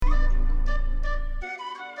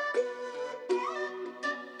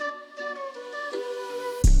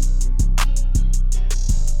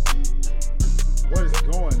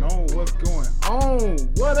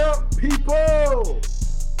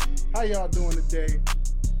How y'all doing today?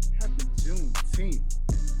 Happy Juneteenth.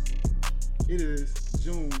 It is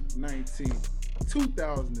June 19th,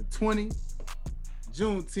 2020.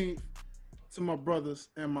 Juneteenth. To my brothers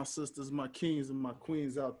and my sisters, my kings and my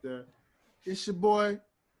queens out there. It's your boy,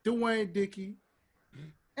 Dwayne Dickey.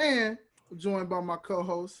 And I'm joined by my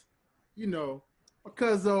co-host, my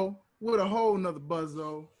cuzzo with a whole nother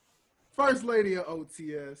buzzo. First lady of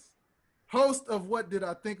OTS. Host of What Did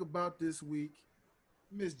I Think About This Week,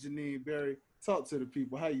 Miss Janine Berry. Talk to the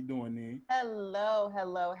people. How you doing, Nene? Hello.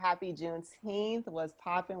 Happy Juneteenth. What's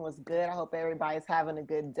popping? What's good? I hope everybody's having a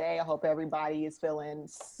good day. I hope everybody is feeling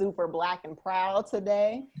super black and proud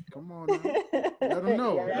today. Come on now. Let them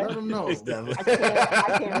know. Yeah, Let them know.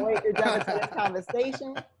 I can't wait to jump into this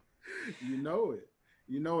conversation. You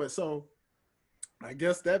know it. So I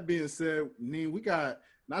guess that being said, Nene, we got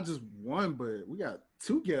not just one, but we got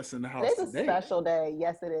two guests in the house today. It's a special day.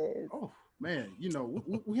 Yes, it is. Oh, man,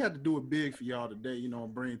 we had to do it big for y'all today,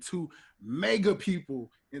 bring two mega people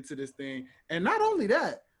into this thing. And not only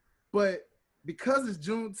that, but because it's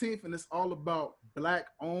Juneteenth and it's all about Black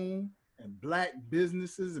owned and Black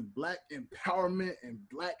businesses and Black empowerment and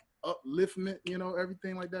Black upliftment,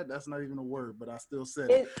 everything like that. That's not even a word, but I still said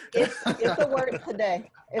it. It's a word today.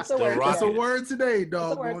 It's a word today,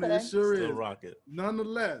 dog. It sure still is. Rocket.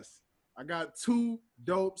 Nonetheless, I got two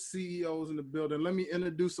dope CEOs in the building. Let me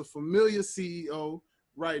introduce a familiar CEO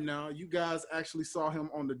right now. You guys actually saw him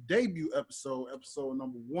on the debut episode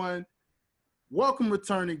number 1. Welcome,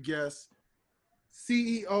 returning guest,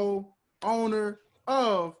 CEO, owner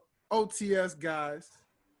of OTS Guys.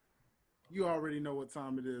 You already know what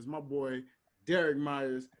time it is. My boy, Derek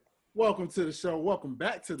Myers. Welcome to the show. Welcome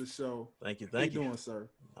back to the show. Thank you. How you doing, sir?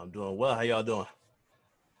 I'm doing well. How y'all doing?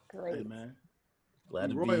 Great. Hey, man.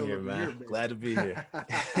 Glad to be here, man. Glad to be here.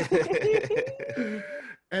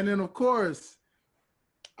 And then, of course,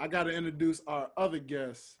 I got to introduce our other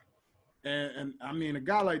guest. And I mean, a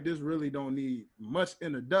guy like this really don't need much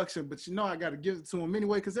introduction, but I got to give it to him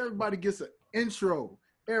anyway because everybody gets an intro.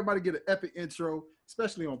 Everybody get an epic intro,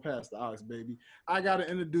 especially on Pass the Ox, baby. I got to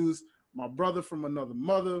introduce my brother from another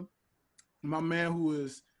mother, my man who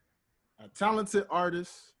is a talented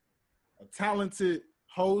artist, a talented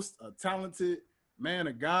host, a talented man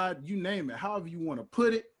of God, you name it, however you want to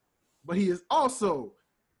put it. But he is also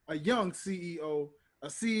a young CEO, a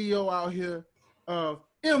CEO out here of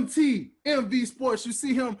MV Sports. You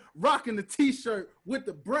see him rocking the t-shirt with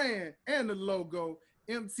the brand and the logo,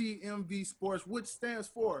 MV Sports, which stands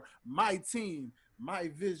for My Team, My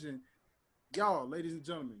Vision. Y'all, ladies and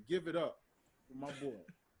gentlemen, give it up for my boy.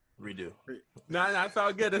 Redo. No, it's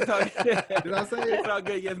all good. It's all good. Did I say it? It's all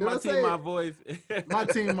good. Yes, Did my I say team, my it? voice. My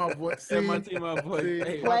team, my voice. Yeah, my team, my voice. See?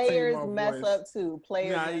 Hey, Players my mess voice. up too.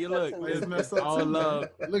 Players mess up all too, love.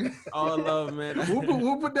 Look, All love, man.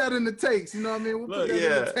 we'll put that in the takes. You know what I mean? We'll put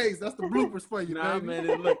that in the takes. That's the bloopers for you, Nah, baby.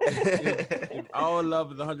 man. If all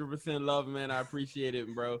love is 100% love, man. I appreciate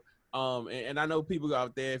it, bro. And I know people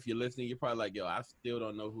out there, if you're listening, you're probably like, yo, I still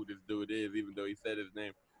don't know who this dude is, even though he said his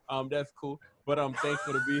name. That's cool. But I'm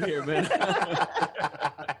thankful to be here, man.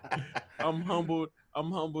 I'm humbled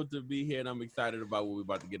to be here, and I'm excited about what we're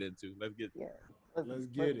about to get into. Let's get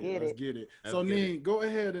it. So, Nene, go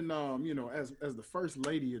ahead and as the first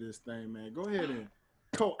lady of this thing, man, go ahead and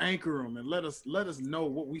co-anchor them and let us know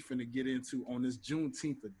what we finna get into on this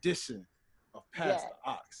Juneteenth edition of Pass the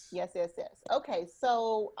Ox. Yes. Okay,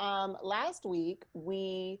 so last week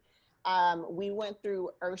we went through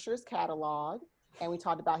Usher's catalog. And we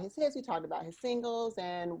talked about his hits, we talked about his singles,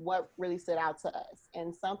 and what really stood out to us.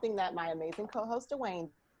 And something that my amazing co-host Dwayne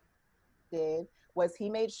did was he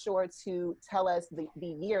made sure to tell us the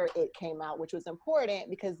year it came out, which was important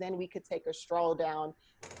because then we could take a stroll down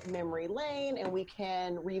memory lane and we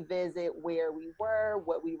can revisit where we were,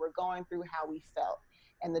 what we were going through, how we felt.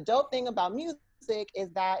 And the dope thing about music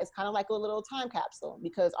is that it's kind of like a little time capsule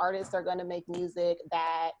because artists are going to make music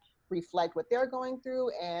that reflect what they're going through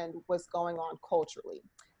and what's going on culturally.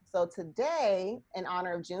 So today, in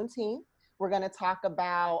honor of Juneteenth, we're going to talk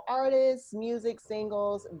about artists, music,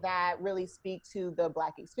 singles that really speak to the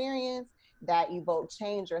Black experience, that evoke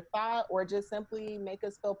change or thought, or just simply make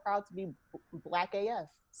us feel proud to be Black AF.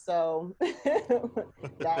 So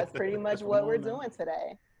that's pretty much what we're doing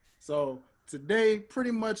today. So today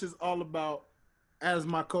pretty much is all about, as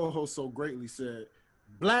my co-host so greatly said,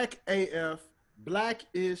 Black AF,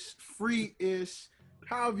 Black-ish, free-ish,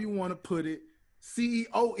 however you want to put it,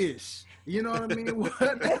 CEO-ish. You know what I mean?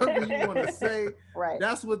 Whatever you want to say. Right.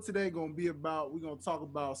 That's what today going to be about. We're going to talk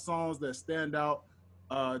about songs that stand out.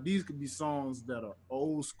 These could be songs that are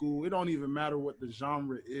old school. It don't even matter what the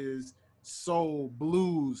genre is. soul,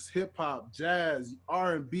 blues, hip hop, jazz,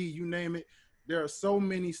 R&B, you name it. There are so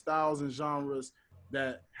many styles and genres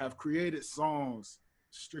that have created songs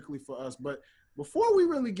strictly for us. But before we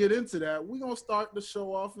really get into that, we're going to start the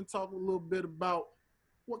show off and talk a little bit about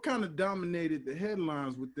what kind of dominated the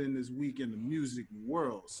headlines within this week in the music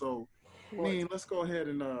world. So, let's go ahead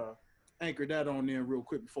and anchor that on in real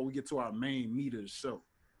quick before we get to our main meat of the show.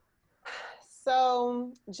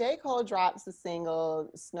 So J. Cole drops the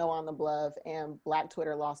single Snow on the Bluff and Black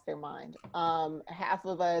Twitter lost their mind. Half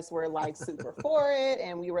of us were like super for it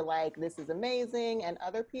and we were like, this is amazing. And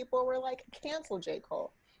other people were like, cancel J.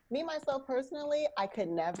 Cole. Me, myself personally, I could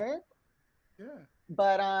never. Yeah.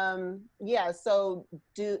 But yeah, so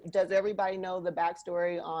does everybody know the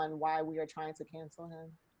backstory on why we are trying to cancel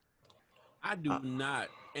him? I do not.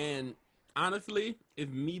 And honestly,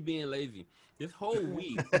 it's me being lazy. This whole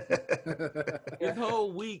week,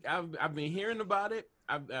 I've been hearing about it.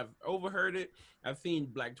 I've overheard it. I've seen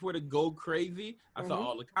Black Twitter go crazy. I saw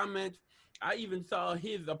all the comments. I even saw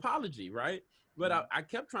his apology, right? But I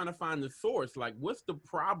kept trying to find the source. Like, what's the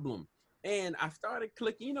problem? And I started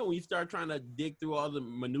clicking. You know, when you start trying to dig through all the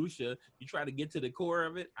minutia, you try to get to the core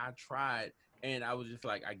of it. I tried, and I was just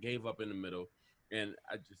like, I gave up in the middle. And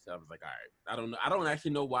I was like, all right, I don't know. I don't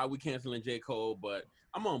actually know why we canceling J. Cole, but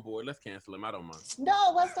I'm on board. Let's cancel him. I don't mind.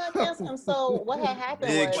 No, let's not cancel him. So what had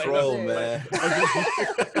happened Big troll, man.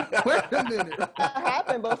 Wait a minute. What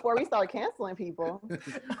happened before we start canceling people?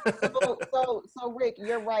 So Rick,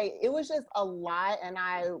 you're right. It was just a lot, and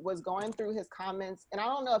I was going through his comments, and I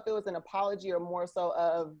don't know if it was an apology or more so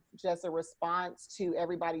of just a response to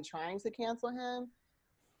everybody trying to cancel him.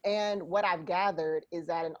 And what I've gathered is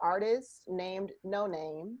that an artist named No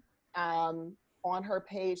Name, on her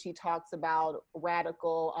page, she talks about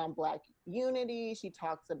radical Black unity. She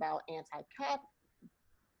talks about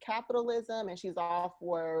anti-capitalism, and she's all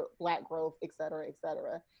for Black growth, et cetera, et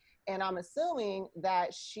cetera. And I'm assuming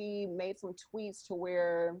that she made some tweets to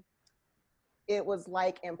where it was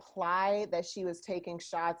like implied that she was taking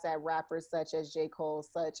shots at rappers such as J. Cole,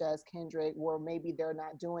 such as Kendrick, where maybe they're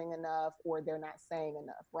not doing enough or they're not saying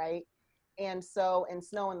enough, right? And so in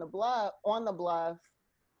Snow on the Bluff,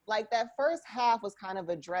 like that first half was kind of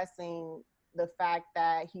addressing the fact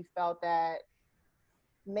that he felt that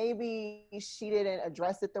maybe she didn't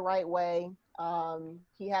address it the right way.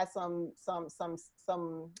 He had some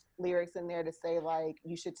lyrics in there to say like,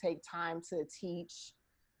 you should take time to teach,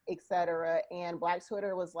 etc. And Black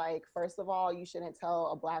Twitter was like, first of all, you shouldn't tell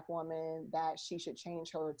a Black woman that she should change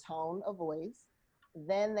her tone of voice.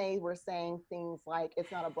 Then they were saying things like,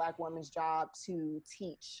 it's not a Black woman's job to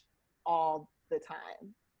teach all the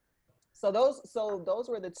time. So those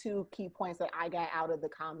were the two key points that I got out of the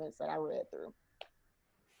comments that I read through.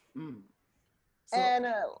 And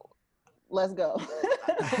let's go.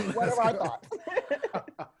 What are our thoughts?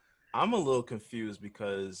 I'm a little confused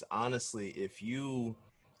because honestly, if you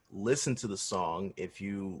listen to the song, if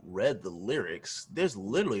you read the lyrics, there's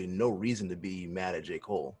literally no reason to be mad at J.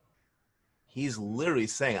 Cole. He's literally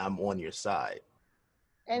saying, I'm on your side.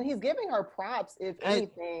 And he's giving her props, if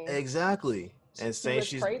anything. Exactly. And saying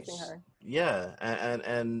she's praising her. Yeah.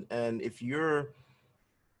 And if you're,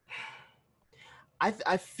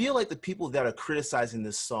 I feel like the people that are criticizing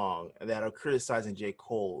this song, that are criticizing J.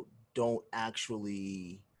 Cole, don't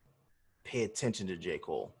actually pay attention to J.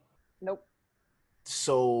 Cole. Nope.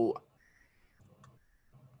 So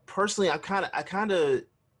personally, I kind of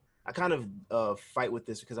fight with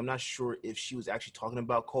this because I'm not sure if she was actually talking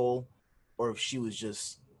about Cole or if she was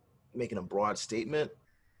just making a broad statement.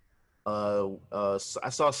 So I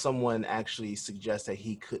saw someone actually suggest that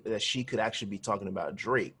she could actually be talking about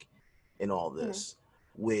Drake in all this,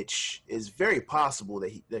 which is very possible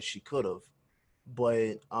that she could have.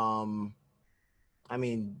 But I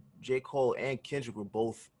mean, J. Cole and Kendrick were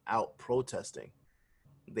both out protesting.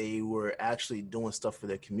 They were actually doing stuff for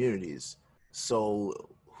their communities.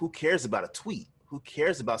 So who cares about a tweet? Who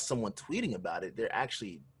cares about someone tweeting about it? They're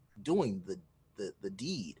actually doing the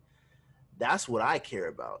deed. That's what I care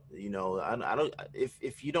about. You know, I don't,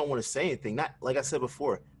 if you don't want to say anything, not like I said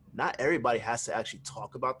before, not everybody has to actually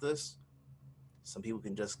talk about this. Some people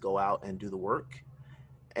can just go out and do the work,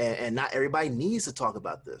 and not everybody needs to talk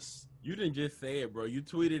about this. You didn't just say it, bro. You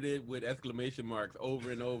tweeted it with exclamation marks over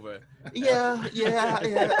and over. Yeah.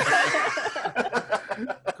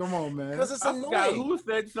 Come on, man. Because it's annoying. I forgot who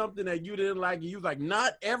said something that you didn't like, and you was like,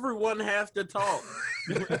 not everyone has to talk.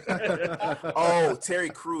 Oh, Terry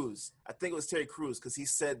Crews. I think it was Terry Crews because he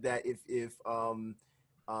said that if I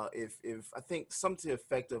think something to the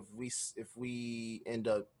effect of if we end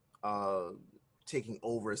up taking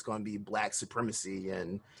over. It's going to be black supremacy.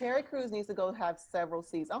 And Terry Crews needs to go have several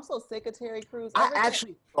seats. I'm so sick of Terry Crews. I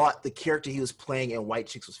actually thought the character he was playing in White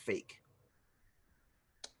Chicks was fake.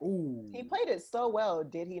 Ooh. He played it so well,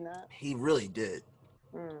 did he not? He really did.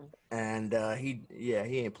 Mm. And he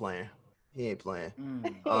ain't playing. He ain't playing.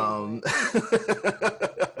 Uh-oh.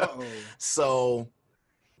 So,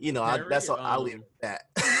 you know, Terry, that's all I'll leave it at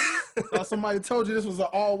that. Thought somebody told you this was an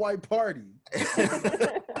all-white party.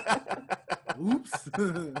 Oops.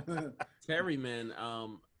 Terry, man,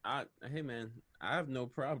 hey man, I have no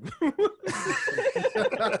problem. Look,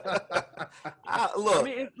 I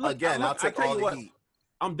mean, again, I'll take all the heat.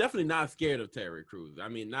 I'm definitely not scared of Terry Crews. I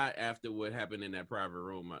mean, not after what happened in that private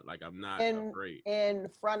room. Like, I'm not afraid. In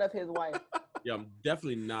front of his wife. Yeah, I'm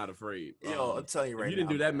definitely not afraid. Yo, I'm telling you right now. You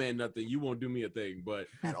didn't do that man nothing. You won't do me a thing. But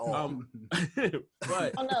at all.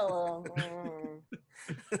 but Oh no.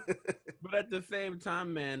 but at the same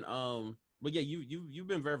time, man. But yeah, you've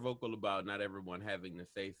been very vocal about not everyone having to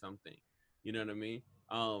say something. You know what I mean?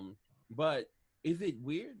 But is it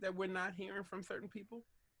weird that we're not hearing from certain people?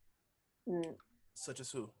 Such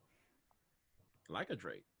as who? Like a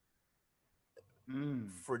Drake.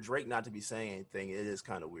 For Drake not to be saying anything, it is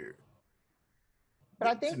kind of weird. But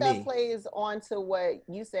I think that plays on to what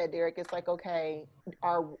you said, Derek. It's like, okay,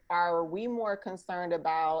 are we more concerned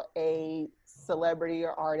about a celebrity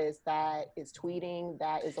or artist that is tweeting,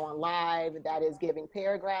 that is on live, that is giving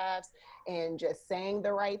paragraphs and just saying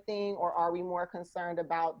the right thing? Or are we more concerned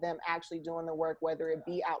about them actually doing the work, whether it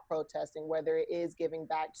be out protesting, whether it is giving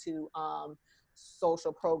back to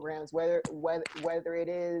social programs, whether it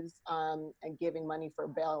is and giving money for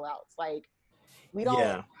bailouts? Like, we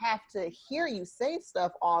don't have to hear you say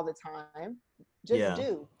stuff all the time. Just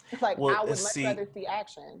do. Like, I would much rather see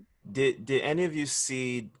action. Did any of you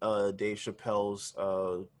see Dave Chappelle's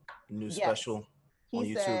new special on YouTube?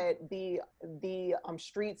 He said the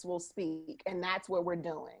streets will speak, and that's what we're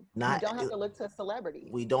doing. We don't have to look to celebrities.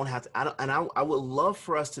 We don't have to. I would love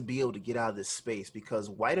for us to be able to get out of this space, because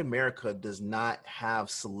white America does not have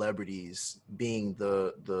celebrities being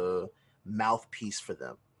the mouthpiece for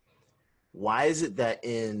them. Why is it that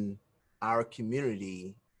in our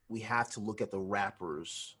community we have to look at the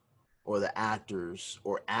rappers or the actors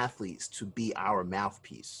or athletes to be our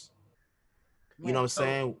mouthpiece? You know what I'm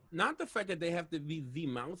saying? Not the fact that they have to be the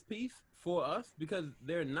mouthpiece for us, because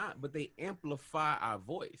they're not, but they amplify our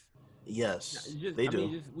voice. Yes, they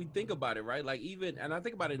do. We think about it, right? Like, even, and I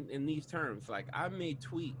think about it in these terms, like, I may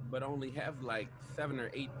tweet, but only have like 7 or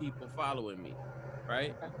 8 people following me,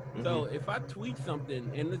 right? Mm-hmm. So if I tweet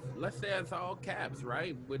something, and let's say it's all caps,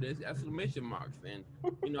 right, with exclamation marks, and,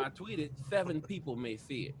 you know, I tweet it, 7 people may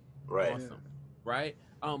see it. Right. Awesome. Right?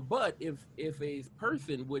 But if a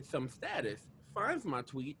person with some status finds my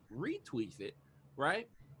tweet, retweets it, right,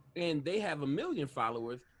 and they have 1 million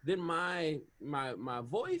followers, then my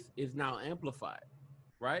voice is now amplified,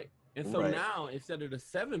 right? And so now, instead of the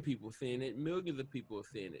 7 people seeing it, millions of people are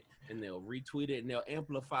seeing it, and they'll retweet it and they'll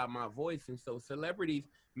amplify my voice. And so celebrities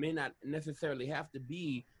may not necessarily have to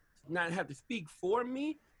speak for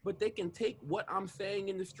me, but they can take what I'm saying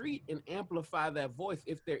in the street and amplify that voice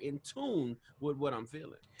if they're in tune with what I'm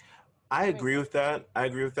feeling. I agree with that.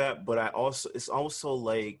 But it's also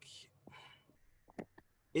like,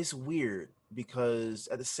 it's weird, because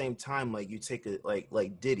at the same time, like, you take it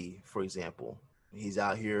like Diddy, for example. He's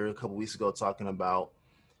out here a couple weeks ago talking about,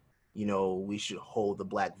 you know, we should hold the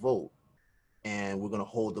black vote, and we're going to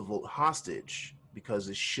hold the vote hostage, because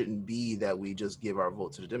it shouldn't be that we just give our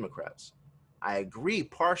vote to the Democrats. I agree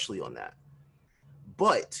partially on that,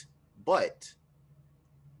 but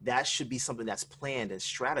that should be something that's planned and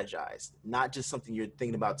strategized, not just something you're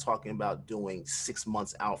thinking about talking about doing 6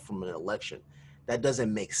 months out from an election. That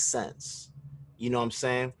doesn't make sense. You know what I'm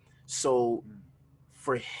saying? So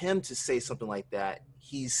for him to say something like that,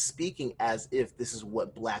 he's speaking as if this is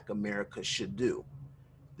what Black America should do.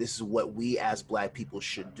 This is what we as Black people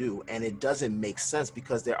should do. And it doesn't make sense,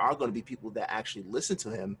 because there are going to be people that actually listen to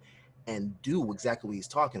him and do exactly what he's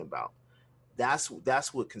talking about. That's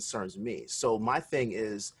what concerns me. So my thing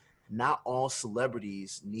is, not all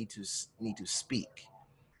celebrities need to speak.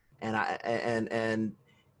 And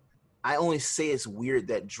I only say it's weird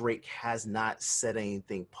that Drake has not said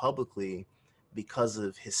anything publicly because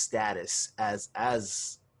of his status as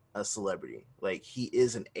a celebrity. Like, he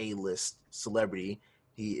is an A-list celebrity.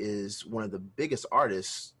 He is one of the biggest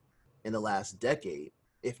artists in the last decade,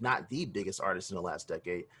 if not the biggest artist in the last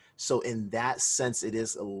decade. So in that sense, it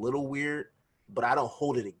is a little weird, but I don't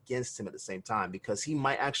hold it against him at the same time, because he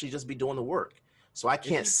might actually just be doing the work. So I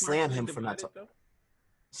can't slam him for not talking.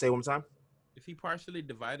 Say one more time. Is he partially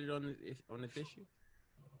divided on this issue?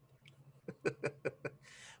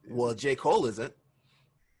 Well, J. Cole isn't.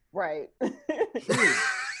 Right.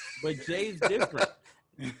 But Jay's different.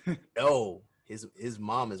 No, his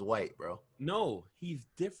mom is white, bro. No, he's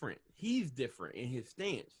different. He's different in his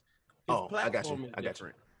stance. His Oh, I got you. platform is I got you.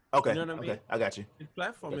 different. Okay. You know what I mean? Okay, I got you. His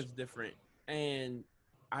platform Gotcha. is different. And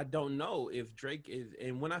I don't know if Drake is,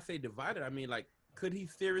 and when I say divided, I mean, like, could he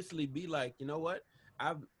seriously be like, you know what?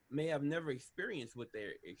 I may have never experienced what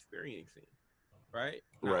they're experiencing, right?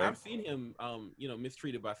 Now, Right. I've seen him,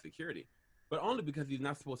 mistreated by security, but only because he's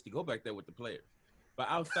not supposed to go back there with the players. But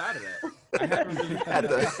outside of that, I haven't really. At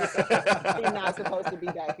the- He's not supposed to be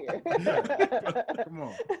back here. Come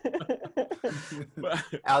on. but,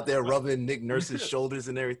 Out there rubbing Nick Nurse's shoulders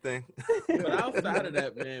and everything. but outside of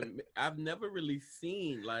that, man, I've never really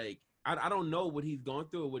seen, like, I don't know what he's going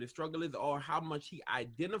through or what his struggle is or how much he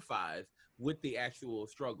identifies with the actual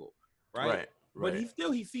struggle, right? But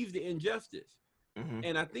he sees the injustice. Mhm.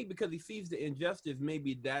 And I think because he sees the injustice,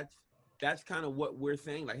 maybe that's kind of what we're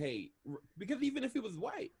saying. Like, hey, because even if he was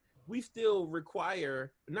white, we still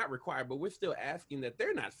not require, but we're still asking that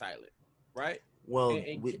they're not silent, right? Well,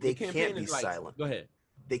 And they the campaign can't be is like, silent. Go ahead.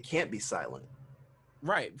 They can't be silent.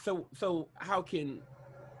 Right. So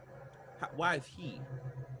why is he?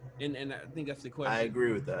 And I think that's the question. I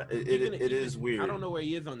agree with that. It Even is weird. I don't know where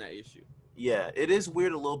he is on that issue. Yeah, it is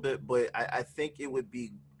weird a little bit, but I think it would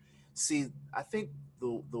be. See, I think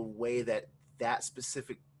the way that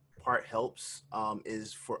specific part helps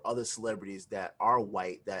is for other celebrities that are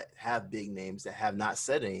white, that have big names, that have not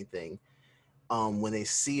said anything. When they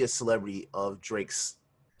see a celebrity of Drake's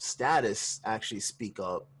status actually speak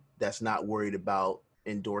up, that's not worried about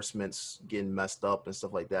endorsements getting messed up and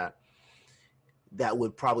stuff like that, that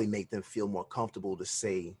would probably make them feel more comfortable to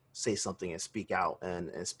say something and speak out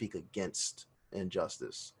and speak against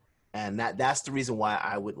injustice. And that's the reason why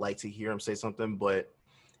I would like to hear him say something. But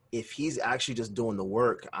if he's actually just doing the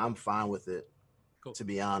work, I'm fine with it. Cool. To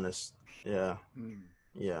be honest. Yeah.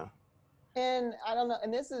 Yeah. And I don't know,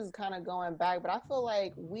 and this is kind of going back, but I feel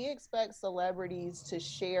like we expect celebrities to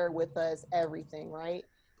share with us everything, right?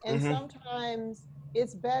 And sometimes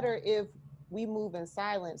it's better if we move in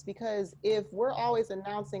silence, because if we're always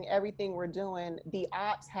announcing everything we're doing, the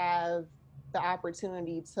ops have the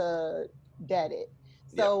opportunity to dead it.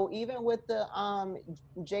 So even with the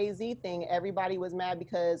Jay-Z thing, everybody was mad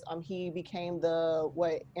because he became the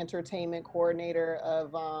entertainment coordinator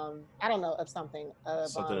of I don't know, of something of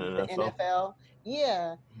Something the in NFL. NFL.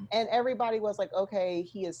 Yeah. And everybody was like, okay,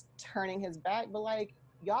 he is turning his back, but like,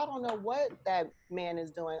 y'all don't know what that man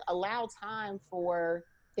is doing. Allow time for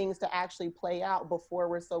things to actually play out before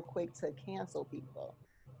we're so quick to cancel people.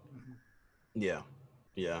 Yeah.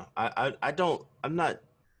 I'm not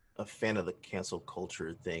a fan of the cancel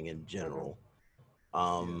culture thing in general.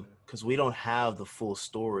 Because we don't have the full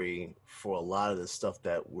story for a lot of the stuff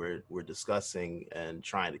that we're discussing and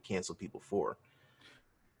trying to cancel people for.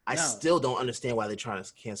 I still don't understand why they're trying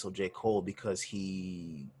to cancel J. Cole because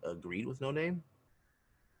he agreed with No Name.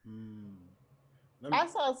 I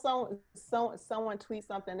saw someone tweet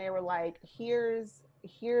something. They were like, "Here's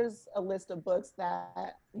a list of books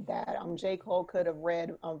that J. Cole could have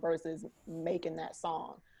read versus making that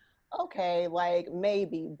song." Okay, like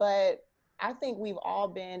maybe, but I think we've all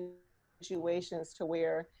been in situations to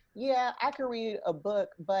where, yeah, I could read a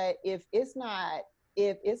book, but if it's not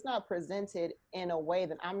presented in a way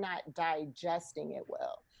that I'm not digesting it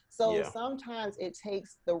well. So sometimes it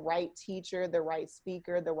takes the right teacher, the right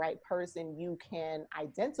speaker, the right person you can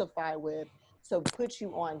identify with to put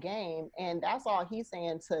you on game. And that's all he's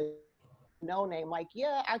saying to No Name. Like,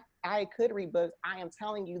 yeah, I could read books. I am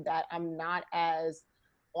telling you that I'm not as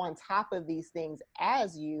on top of these things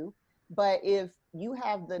as you, but if you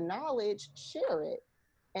have the knowledge, share it.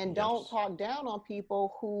 And don't talk down on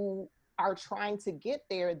people who are trying to get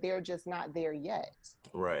there. They're just not there yet.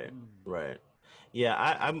 Right. Yeah,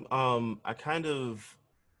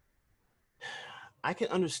 I can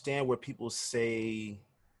understand where people say,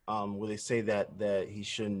 where they say that he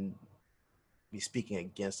shouldn't be speaking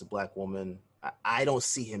against a black woman. I don't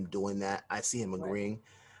see him doing that. I see him agreeing,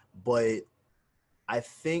 but I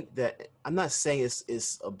think that I'm not saying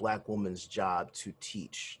it's a black woman's job to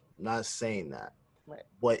teach. I'm not saying that. Right.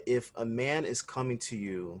 But if a man is coming to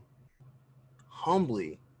you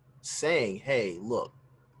humbly saying, "Hey, look,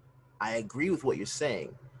 I agree with what you're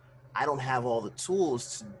saying. I don't have all the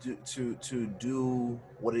tools to do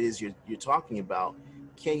what it is you're talking about.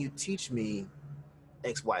 Can you teach me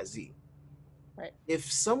XYZ?" Right. If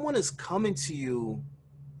someone is coming to you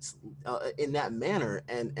in that manner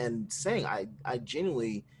and saying, I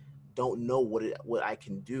genuinely don't know what I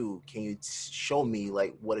can do. Can you show me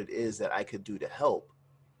like what it is that I could do to help?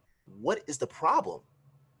 what is the problem?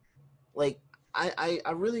 Like, I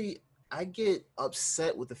really, I get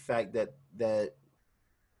upset with the fact that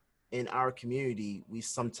in our community we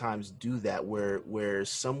sometimes do that, where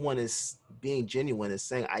someone is being genuine and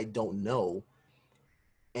saying, I don't know,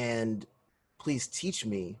 and please teach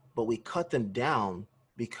me, but we cut them down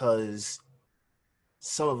because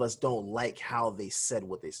some of us don't like how they said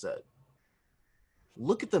what they said.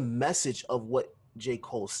 Look at the message of what J.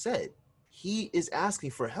 Cole said. He is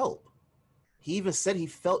asking for help. He even said he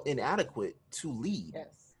felt inadequate to lead.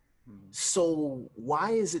 Yes. So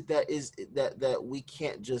why is it that we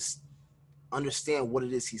can't just understand what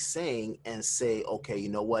it is he's saying and say, okay, you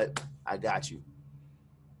know what, I got you.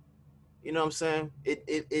 You know what I'm saying?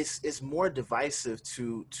 It's more divisive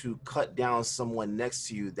to cut down someone next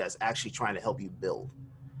to you that's actually trying to help you build.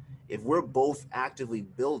 If we're both actively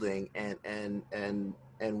building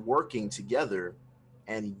and working together,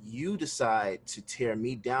 and you decide to tear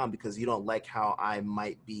me down because you don't like how I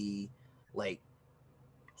might be like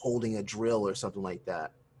holding a drill or something like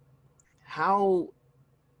that, how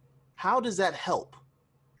does that help?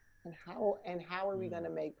 And how are we going to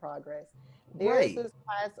make progress? There's Right. this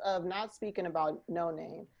class of, not speaking about no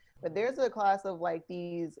name, but there's a class of like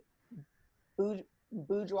these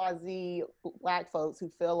bourgeoisie Black folks who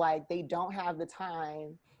feel like they don't have the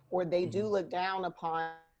time, or they do look down upon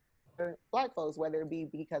Black folks, whether it be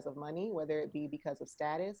because of money, whether it be because of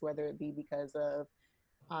status, whether it be because of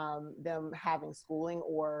them having schooling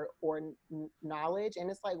or knowledge. And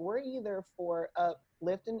it's like, we're either for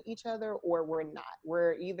uplifting each other or we're not.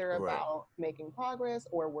 We're either Right. about making progress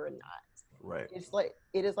or we're not. Right. It's like,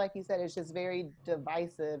 it is like you said, it's just very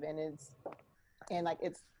divisive, and it's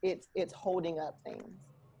holding up things.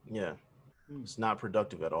 Yeah. It's not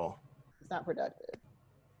productive at all. It's not productive.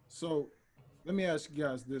 So let me ask you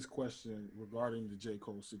guys this question regarding the J.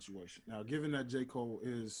 Cole situation. Now, given that J. Cole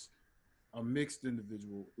is a mixed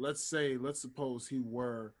individual, let's suppose he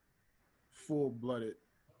were full-blooded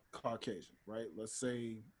Caucasian, right? Let's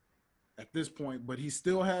say at this point, but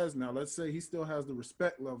let's say he still has the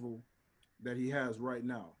respect level that he has right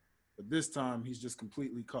now. But this time he's just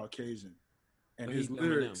completely Caucasian. And But his he's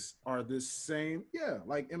lyrics are this same,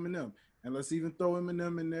 like Eminem. And let's even throw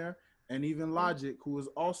Eminem in there, and even Logic, who is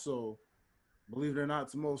also, believe it or not,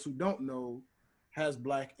 to most who don't know, has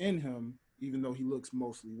Black in him, even though he looks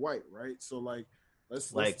mostly white, right? So like,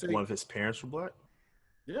 let's take one of his parents were Black.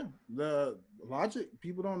 Yeah, the Logic,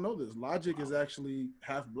 people don't know this. Logic is actually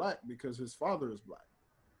half Black because his father is Black.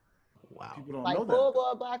 Wow. People don't Like know full that.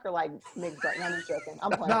 blood Black or like mixed Black? No, I'm just joking.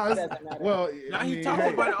 I'm playing. No, It doesn't matter. well, Now he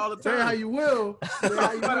talks about it all the Say time. how you will. Say He how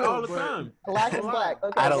talks you about it will, all the but time. Black is Black.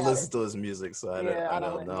 Okay, I don't got listen it. to his music, so I Yeah, I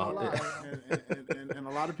don't don't know. listen. And a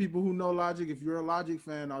lot of people who know Logic, if you're a Logic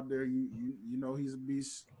fan out there, you know he's a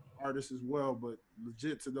beast artist as well. But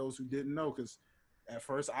legit, to those who didn't know, because at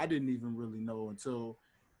first I didn't even really know until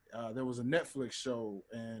there was a Netflix show,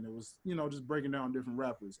 and it was just breaking down different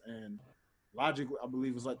rappers. And Logic, I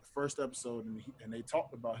believe, was like the first episode, and they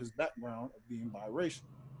talked about his background of being biracial.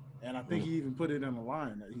 And I think he even put it in a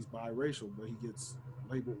line that he's biracial, but he gets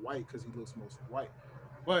labeled white because he looks mostly white.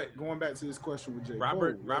 But going back to this question with J.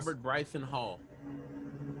 Cole, Robert Bryson Hall.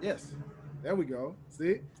 Yes, there we go.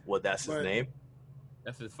 See, What? That's his But- name.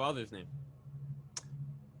 That's his father's name.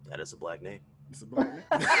 That is a Black name. it's a Black man.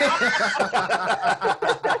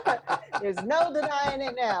 There's no denying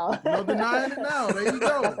it now. No denying it now. There you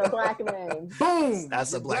That's a go. Black name. Boom.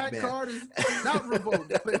 That's a Your Black man. card is not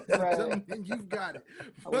revoked, ladies and Right. gentlemen. You've got it.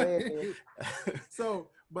 Hilarious. So,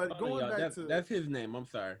 but Oh, going y'all, back to that's his name. I'm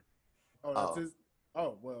sorry. that's his.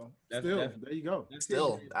 Oh well, That's- still that's- there you go. That's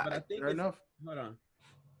Still, his name. But I think Fair enough. Hold on.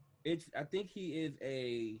 I think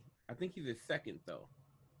he's a second though.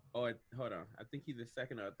 Or hold on. I think he's a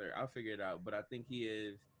second or a third. I'll figure it out. But I think he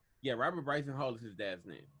is. Yeah, Robert Bryson Hall is his dad's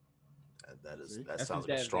name. See? That That's sounds his like a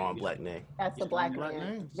dad's strong name, yeah. Black name. That's the Yeah, Black Black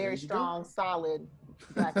man. name. Very There you go. strong, solid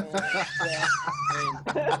Black man.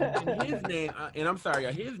 Yeah. And his name, and I'm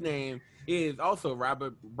sorry, his name is also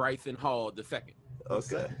Robert Bryson Hall II.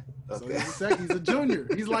 Okay. So Okay. he's a junior.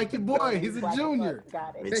 He's like your boy. He's a Black as junior. fuck.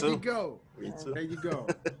 Got it. Me There you too. go. Me too. There you go.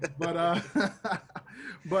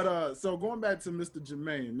 But so going back to Mr.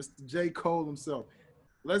 Jermaine, Mr. J. Cole himself,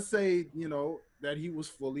 let's say that he was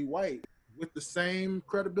fully white with the same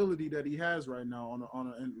credibility that he has right now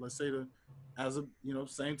and let's say as a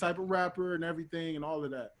same type of rapper and everything and all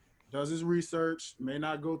of that. Does his research, may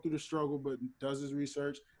not go through the struggle, but does his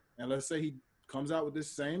research, and let's say he comes out with this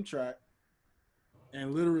same track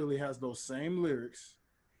and literally has those same lyrics.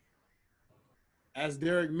 As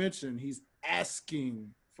Derek mentioned, he's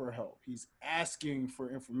asking for help. He's asking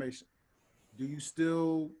for information. do you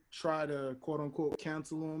still try to quote unquote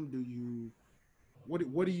cancel them? Do you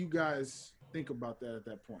what do you guys think about that at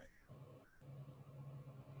that point?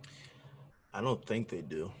 I don't think they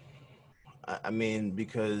do. I mean,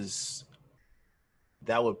 because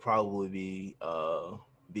that would probably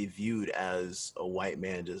be viewed as a white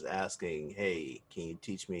man just asking, "Hey, can you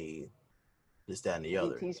teach me this, that, and the Can you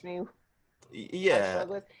other?" teach me how to Yeah,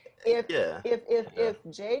 struggle? If yeah, if if yeah. if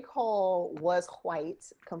J. Cole was white,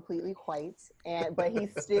 completely white, and but he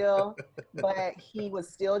was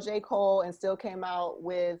still J. Cole and still came out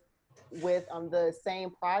with the same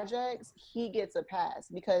projects, he gets a pass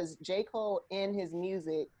because J. Cole in his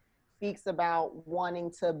music speaks about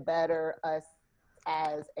wanting to better us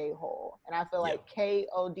as a whole. And I feel Yeah. like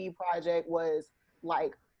KOD project was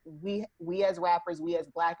like we as rappers, we as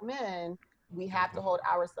black men, we have to hold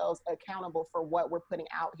ourselves accountable for what we're putting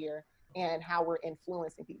out here and how we're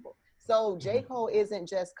influencing people. So J. Cole isn't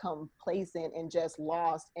just complacent and just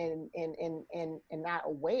lost and not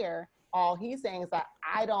aware. All he's saying is that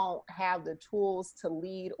I don't have the tools to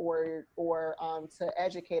lead or to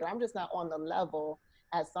educate, or I'm just not on the level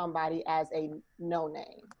as somebody as a no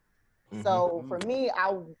name. So for me,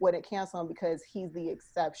 I wouldn't cancel him because he's the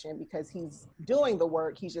exception, because he's doing the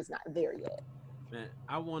work, he's just not there yet. Man,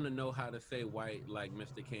 I want to know how to say white like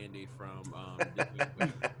Mr. Candy from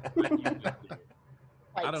Disney. Like you just did.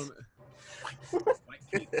 I White. don't. White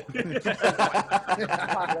cake.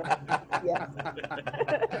 Yes.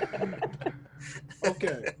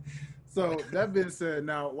 Okay. So that being said,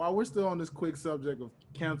 now while we're still on this quick subject of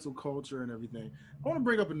cancel culture and everything, I want to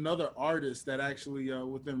bring up another artist that actually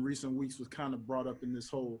within recent weeks was kind of brought up in this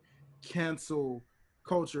whole cancel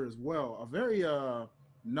culture as well. A very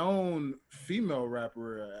known female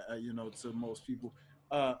rapper, to most people,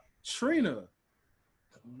 Trina.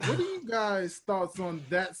 What do you guys thoughts on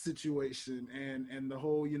that situation and the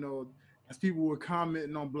whole, as people were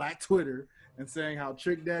commenting on Black Twitter and saying how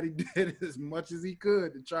Trick Daddy did as much as he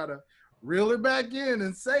could to try to reel it back in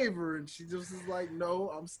and save her, and she just is like,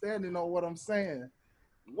 no, I'm standing on what I'm saying.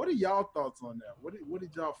 What are y'all thoughts on that? What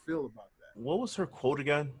did y'all feel about that? What was her quote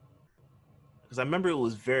again? Because I remember it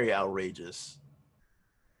was very outrageous.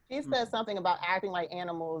 She said something about acting like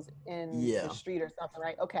animals in Yeah. the street or something,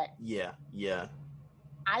 right? Okay. Yeah, yeah.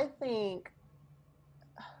 I think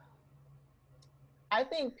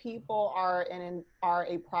people are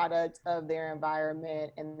a product of their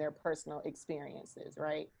environment and their personal experiences,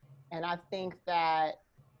 right? And I think that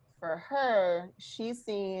for her, she's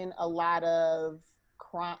seen a lot of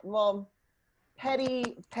crime, well,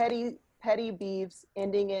 petty beefs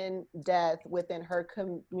ending in death within her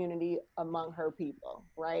community among her people,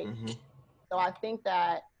 right? So I think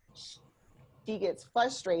that she gets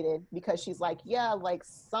frustrated because she's like, yeah, like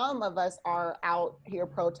some of us are out here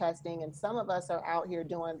protesting and some of us are out here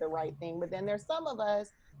doing the right thing, but then there's some of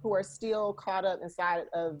us who are still caught up inside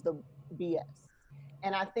of the BS.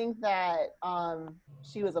 And I think that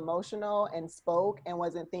she was emotional and spoke and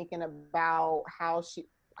wasn't thinking about how she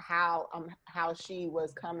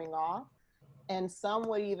was coming off. And some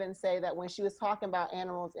would even say that when she was talking about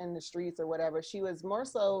animals in the streets or whatever, she was more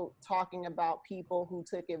so talking about people who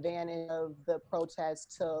took advantage of the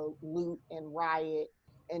protest to loot and riot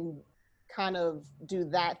and kind of do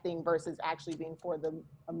that thing versus actually being for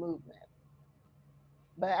a movement.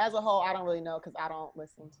 But as a whole, I don't really know because I don't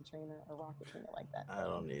listen to Trina or rock with Trina like that. I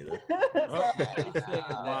don't either. They said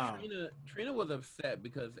that Wow. Trina was upset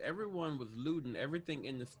because everyone was looting everything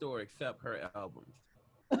in the store except her albums.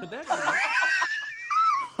 But that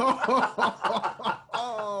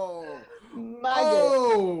Oh, My goodness.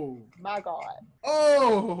 oh, My God.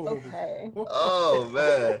 oh. Okay. Oh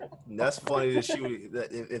man, that's funny that she would.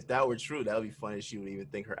 That if that were true, that would be funny. That she would even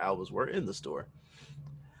think her albums were in the store.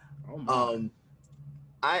 Oh my.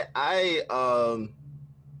 I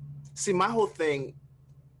see my whole thing.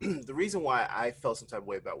 The reason why I felt some type of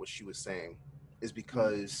way about what she was saying is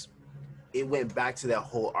because it went back to that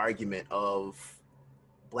whole argument of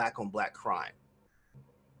black on black crime.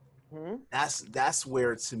 Mhm. That's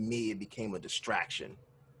where to me it became a distraction,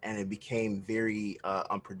 and it became very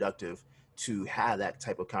unproductive to have that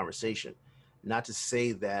type of conversation. Not to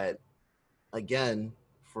say that, again,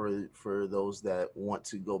 for those that want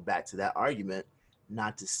to go back to that argument,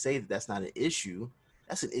 not to say that that's not an issue.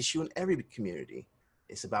 That's an issue in every community.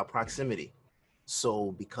 It's about proximity.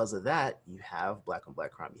 So because of that, you have black on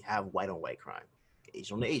black crime, you have white on white crime,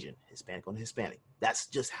 Asian on Asian, Hispanic on Hispanic. That's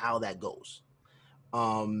just how that goes.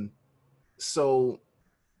 So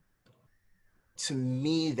to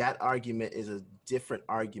me, that argument is a different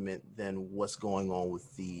argument than what's going on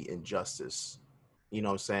with the injustice. You know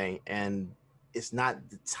what I'm saying? And it's not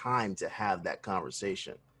the time to have that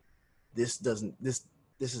conversation. this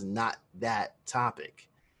is not that topic.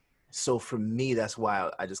 So for me, that's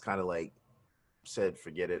why I just kind of like said,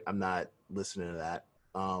 forget it. I'm not listening to that.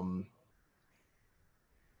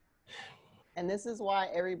 And this is why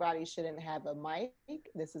everybody shouldn't have a mic.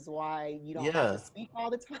 This is why you don't have Yeah, to speak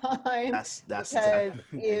all the time. that's because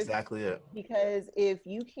if exactly it. because if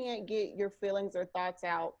you can't get your feelings or thoughts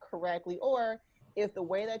out correctly, or if the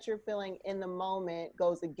way that you're feeling in the moment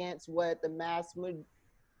goes against what the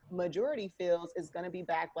majority feels, is going to be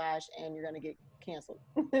backlash and you're going to get canceled.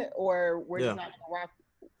 Or we're Yeah, just not going to rock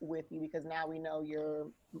with you because now we know your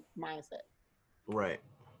mindset. right.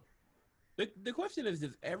 The question is,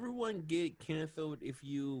 does everyone get canceled if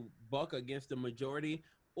you buck against the majority,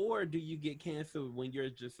 or do you get canceled when you're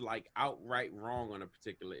just like outright wrong on a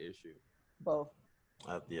particular issue? Both.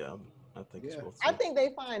 Yeah, I think it's Yeah. both. I Too. think they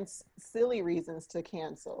find silly reasons to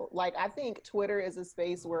cancel. Like, I think Twitter is a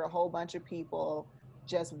space where a whole bunch of people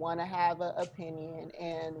just want to have an opinion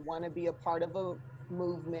and want to be a part of a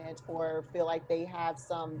movement or feel like they have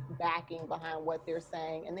some backing behind what they're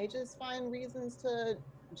saying. And they just find reasons to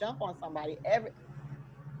jump on somebody.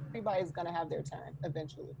 Everybody's going to have their turn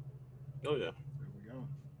eventually. Oh yeah. There we go.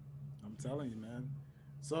 I'm telling you, man.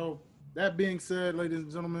 So that being said, ladies and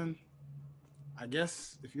gentlemen, I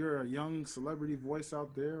guess if you're a young celebrity voice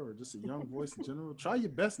out there or just a young voice in general, try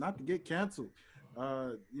your best not to get canceled.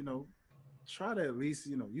 You know, try to at least,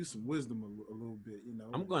 use some wisdom a little bit,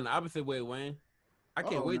 I'm going the opposite way, Wayne. I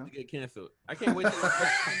can't Uh-oh, wait now. to get canceled. I can't wait to.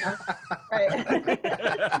 Right.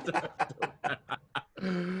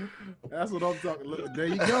 That's what I'm talking. Look, there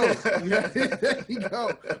you go. Yeah, there you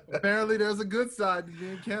go. Apparently, there's a good side to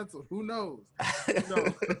being canceled. Who knows?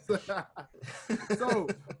 So,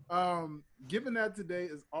 given that today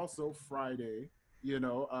is also Friday,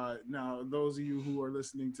 now those of you who are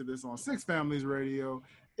listening to this on Six Families Radio,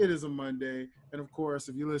 it is a Monday, and of course,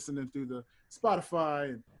 if you're listening through the Spotify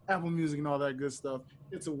and Apple Music and all that good stuff,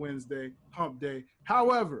 it's a Wednesday, Hump Day.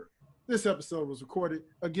 However, this episode was recorded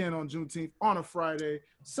again on Juneteenth on a Friday.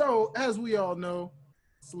 So, as we all know,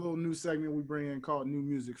 it's a little new segment we bring in called New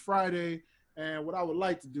Music Friday. And what I would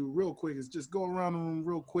like to do real quick is just go around the room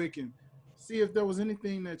real quick and see if there was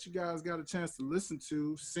anything that you guys got a chance to listen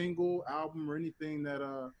to, single, album, or anything that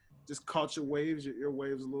just caught your waves, your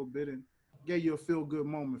earwaves a little bit, and gave you a feel-good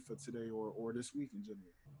moment for today or this week in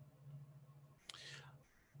general.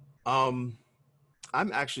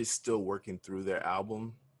 I'm actually still working through their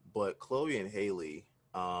album, but Chloe and Haley,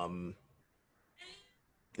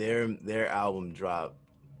 their album dropped,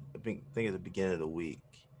 I think at the beginning of the week,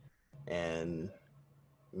 and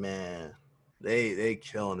man, they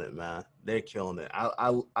killing it, man. They're killing it.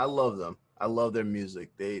 I love them. I love their music.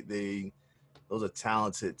 Those are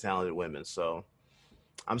talented women. So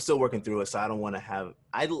I'm still working through it. So I don't want to have.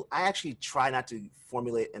 I actually try not to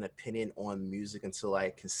formulate an opinion on music until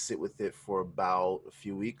I can sit with it for about a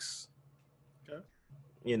few weeks. Okay.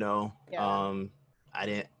 Yeah.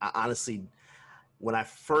 I honestly, when I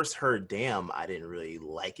first heard Damn, I didn't really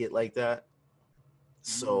like it like that.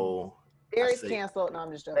 So Gary's canceled. No,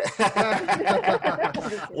 I'm just joking.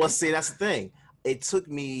 Well, see, that's the thing. It took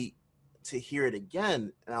me to hear it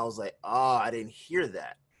again, and I was like, "Oh, I didn't hear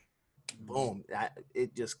that." Boom!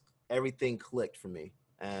 It just everything clicked for me,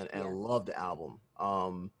 and I love the album.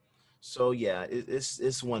 So yeah,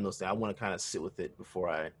 it's one of those things. I want to kind of sit with it before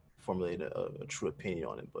I formulate a true opinion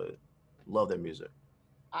on it, but love their music.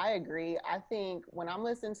 I agree. I think when I'm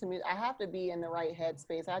listening to music, I have to be in the right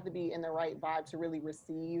headspace. I have to be in the right vibe to really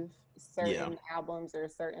receive certain albums or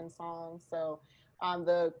certain songs. So,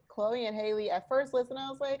 the Chloe and Haley, at first listen, I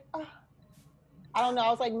was like, oh, I don't know. I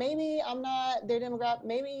was like, maybe I'm not their demographic.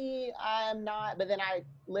 Maybe I'm not. But then I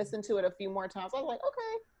listened to it a few more times. I was like,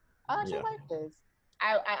 okay, I actually like this.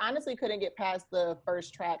 I honestly couldn't get past the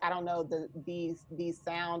first track. I don't know, the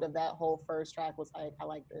sound of that whole first track was like, I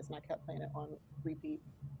like this, and I kept playing it on repeat.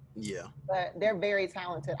 Yeah. But they're very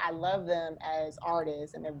talented. I love them as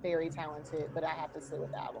artists, and they're very talented. But I have to sit with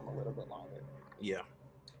the album a little bit longer. Yeah.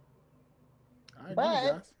 I agree,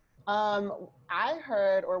 But guys. I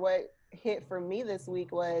heard, or what hit for me this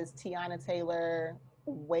week was Teyana Taylor,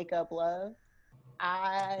 "Wake Up Love."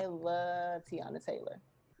 I love Teyana Taylor.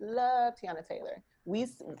 Love Teyana Taylor. We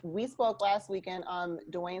spoke last week, and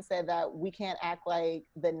Dwayne said that we can't act like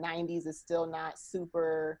the '90s is still not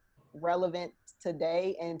super relevant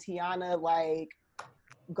today, and Teyana like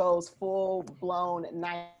goes full blown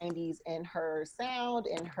 '90s in her sound,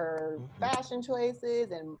 in her fashion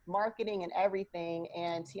choices, and marketing and everything.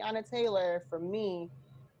 And Teyana Taylor, for me,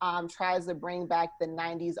 tries to bring back the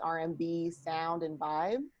 '90s R&B sound and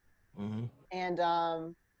vibe.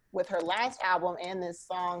 And with her last album and this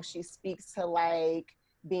song, she speaks to like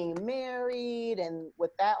being married and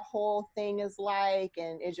what that whole thing is like,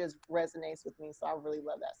 and it just resonates with me. So I really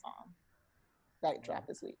love that song that dropped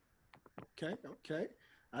this week. Okay, okay.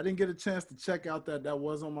 I didn't get a chance to check out that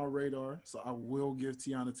was on my radar, so I will give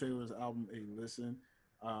Tiana Taylor's album a listen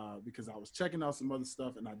because I was checking out some other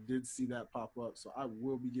stuff and I did see that pop up. So I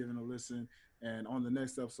will be giving a listen. And on the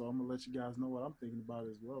next episode, I'm gonna let you guys know what I'm thinking about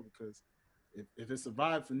it as well because if it's a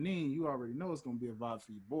vibe for Neen, you already know it's gonna be a vibe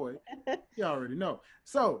for your boy. You already know.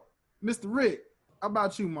 So, Mr. Rick, how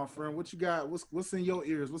about you, my friend? What you got? What's in your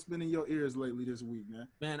ears? What's been in your ears lately this week, man?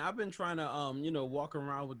 Man, I've been trying to walk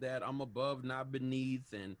around with that. I'm above, not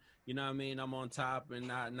beneath, and you know what I mean. I'm on top and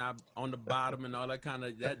not on the bottom and all that kind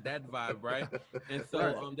of that vibe, right? And so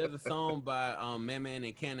Right. there's a song by Man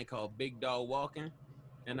and Cannon called Big Dog Walking.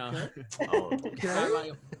 And Okay. Oh, Okay. I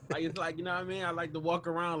like it's like, you know what I mean? I like to walk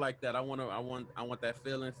around like that. I want that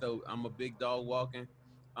feeling. So I'm a big dog walking.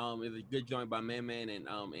 It's a good joint by Man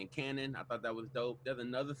and Cannon. I thought that was dope. There's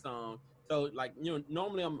another song. So like,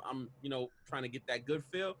 normally I'm trying to get that good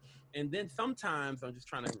feel, and then sometimes I'm just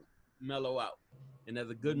trying to mellow out. And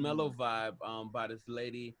there's a good mellow vibe by this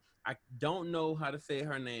lady. I don't know how to say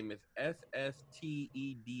her name. It's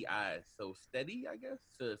Stedi. So steady, I guess.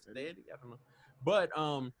 So steady. I don't know.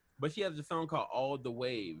 But she has a song called All the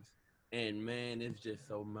Waves. And man, it's just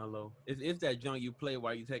so mellow. It's that junk you play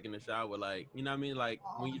while you're taking a shower, like, you know what I mean? Like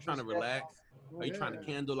when you're trying to relax, or you're trying to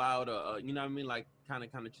candle out, or you know what I mean? Like kind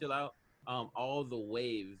of chill out. All the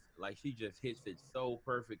waves, like she just hits it so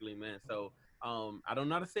perfectly, man. So I don't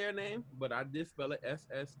know how to say her name, but I did spell it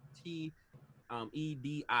Stedi.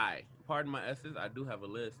 Pardon my S's, I do have a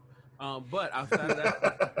list. But outside of that,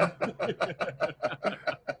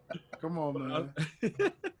 Come on, man.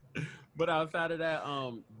 but outside of that,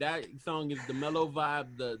 that song is the mellow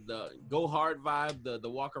vibe, the go hard vibe, the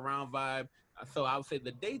walk around vibe. So I would say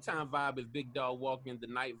the daytime vibe is Big Dog Walking. The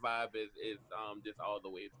night vibe is just All the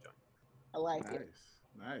Waves joint. I like Nice. it.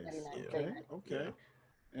 Nice. Very nice. Yeah. Very Okay. nice. Okay.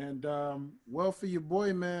 Yeah. And well, for your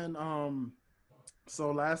boy, man.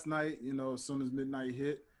 So last night, as soon as midnight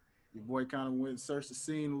hit, your boy kind of went and searched the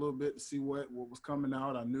scene a little bit to see what was coming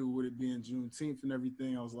out. I knew with it being Juneteenth and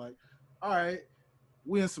everything, I was like, all right,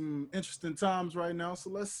 we in some interesting times right now,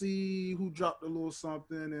 so let's see who dropped a little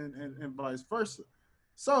something and vice versa.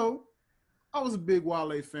 So I was a big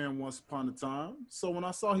Wale fan once upon a time. So when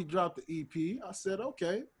I saw he dropped the EP, I said,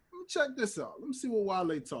 okay, let me check this out. Let me see what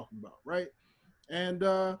Wale talking about, right? And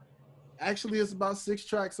actually, it's about 6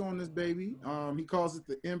 tracks on this baby. He calls it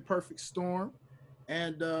the Imperfect Storm.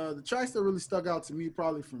 And the tracks that really stuck out to me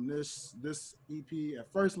probably from this EP,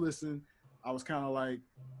 at first listen, I was kind of like,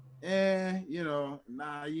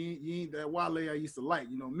 nah, you ain't that Wale I used to like,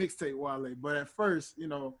 mixtape Wale. But at first,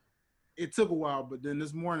 it took a while. But then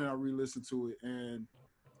this morning I re-listened to it, and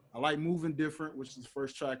I like Moving Different, which is the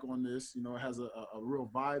first track on this. It has a real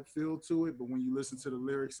vibe feel to it. But when you listen to the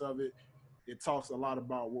lyrics of it, it talks a lot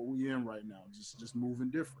about what we in right now, just moving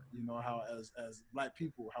different. How as Black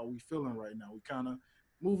people, how we feeling right now. We kind of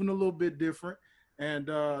moving a little bit different. And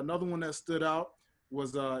another one that stood out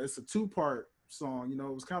was it's a 2-part song. It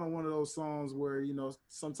was kind of one of those songs where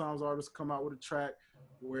sometimes artists come out with a track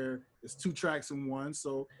where it's 2 tracks in one.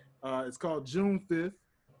 So it's called June 5th,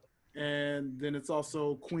 and then it's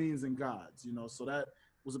also Queens and Gods. So that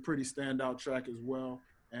was a pretty standout track as well.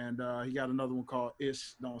 And he got another one called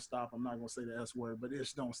Ish Don't Stop. I'm not going to say the S word, but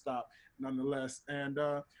Ish Don't Stop nonetheless. And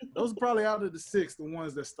those are probably out of the 6, the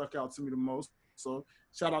ones that stuck out to me the most. So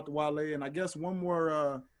shout out to Wale. And I guess one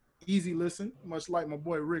more easy listen, much like my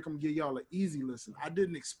boy Rick, I'm going to give y'all an easy listen. I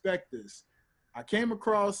didn't expect this. I came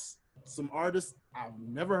across some artists I've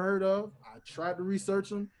never heard of. I tried to research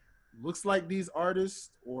them. Looks like these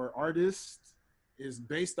artists is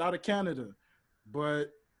based out of Canada,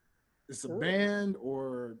 but it's a band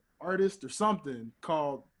or artist or something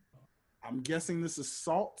called, I'm guessing this is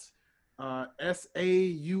SAULT,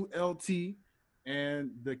 SAULT,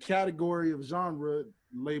 and the category of genre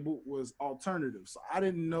labeled was alternative. So I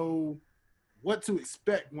didn't know what to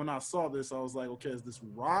expect when I saw this. I was like, okay, is this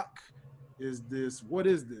rock? What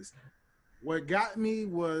is this? What got me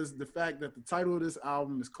was the fact that the title of this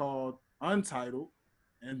album is called Untitled,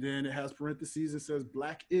 and then it has parentheses and says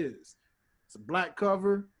Black Is. It's a black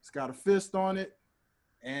cover. It's got a fist on it,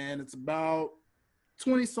 and it's about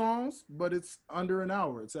 20 songs, but it's under an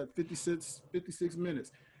hour. It's at 56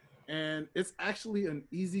 minutes, and it's actually an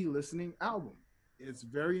easy listening album. It's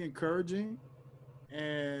very encouraging,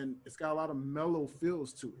 and it's got a lot of mellow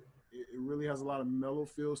feels to it. It really has a lot of mellow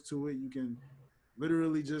feels to it. You can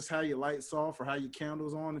literally just have your lights off or have your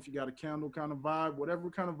candles on if you got a candle kind of vibe, whatever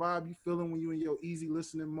kind of vibe you feeling when you in your easy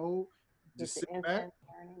listening mode. Just sit back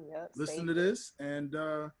Yep, listen save to it. this, and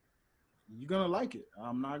you're gonna like it.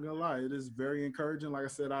 I'm not gonna lie; it is very encouraging. Like I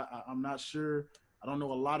said, I'm not sure. I don't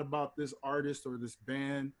know a lot about this artist or this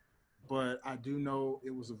band, but I do know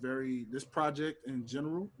it was this project in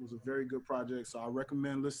general was a very good project. So I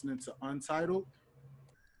recommend listening to Untitled.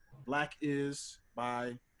 Black is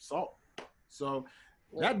by Salt. So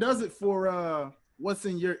that does it for what's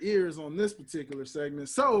in your ears on this particular segment.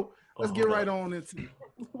 So Oh, let's get hold right up. on into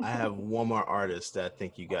I have one more artist that I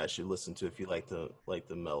think you guys should listen to if you like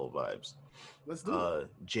the mellow vibes. let's do it.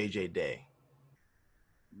 JJ Day.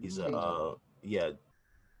 He's a JJ. yeah,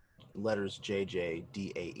 letters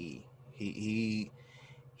JJDAE.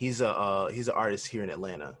 He's an artist here in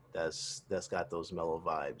Atlanta that's got those mellow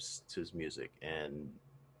vibes to his music, and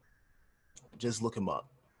just look him up.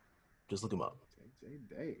 Just look him up. JJ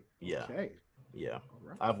Day. Yeah. Okay. Yeah. All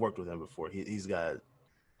right. I've worked with him before. He's got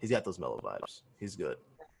those mellow vibes. He's good.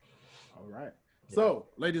 All right. Yeah. So,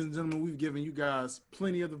 ladies and gentlemen, we've given you guys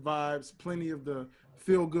plenty of the vibes, plenty of the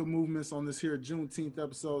feel-good movements on this here Juneteenth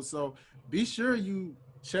episode. So be sure you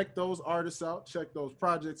check those artists out, check those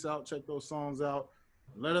projects out, check those songs out.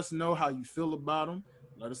 Let us know how you feel about them.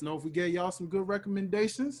 Let us know if we gave y'all some good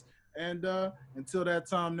recommendations. And until that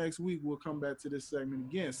time next week, we'll come back to this segment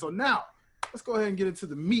again. So now, let's go ahead and get into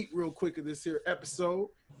the meat real quick of this here episode.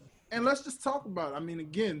 And let's just talk about it. I mean,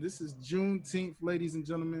 again, this is Juneteenth, ladies and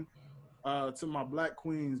gentlemen. To my Black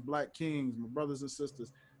queens, Black kings, my brothers and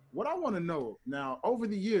sisters, what I want to know now, over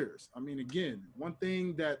the years, I mean, again, one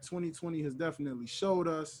thing that 2020 has definitely showed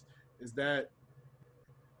us is that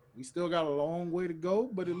we still got a long way to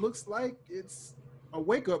go, but it looks like it's a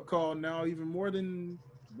wake-up call now, even more than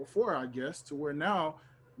before, I guess, to where now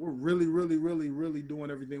we're really, really, really, really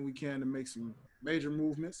doing everything we can to make some major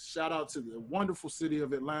movements. Shout out to the wonderful city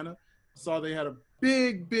of Atlanta. Saw they had a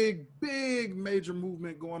big major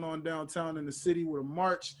movement going on downtown in the city with a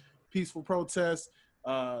march, peaceful protest.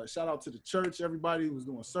 Shout out to the church, everybody who was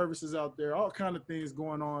doing services out there, all kind of things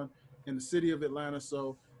going on in the city of Atlanta.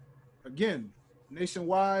 So again,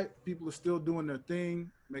 nationwide, people are still doing their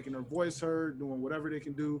thing, making their voice heard, doing whatever they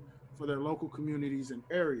can do for their local communities and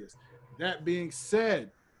areas. That being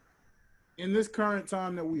said, in this current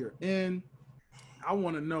time that we are in, I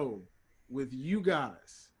want to know with you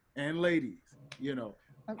guys and ladies,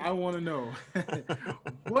 I want to know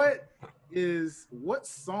what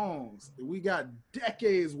songs, we got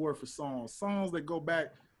decades worth of songs that go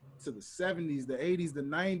back to the 70s, the 80s, the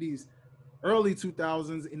 90s, early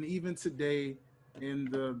 2000s, and even today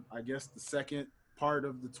in I guess the second part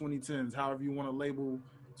of the 2010s, however you want to label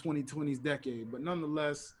 2020's decade. But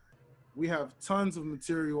nonetheless, we have tons of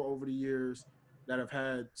material over the years that have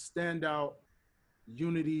had standout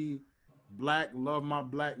unity, Black, love my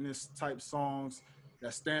Blackness type songs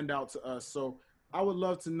that stand out to us. So I would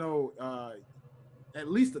love to know at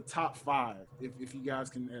least a top 5, if you guys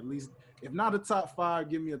can, at least, if not a top 5,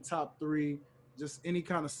 give me a top 3, just any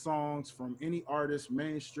kind of songs from any artist,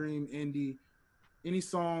 mainstream, indie, any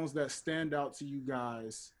songs that stand out to you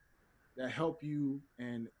guys that help you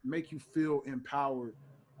and make you feel empowered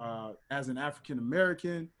as an African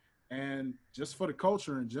American and just for the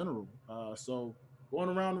culture in general. So going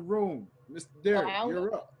around the room, Mr. Derek,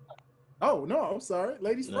 you're up. Oh no, I'm sorry.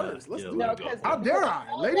 Ladies first. Let's do it. How dare I?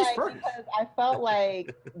 Ladies first. Because I felt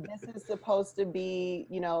like this is supposed to be,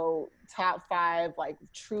 top 5, like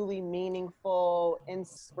truly meaningful,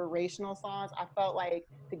 inspirational songs. I felt like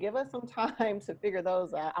to give us some time to figure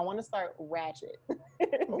those out, I want to start ratchet.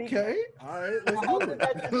 Okay. All right. Let's do it.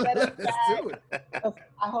 Let's do it.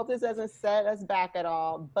 I hope this doesn't set us back at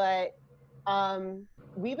all, but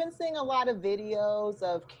we've been seeing a lot of videos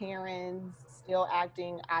of Karens still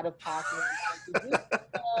acting out of pocket.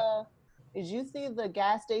 Did you see the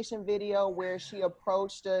gas station video where she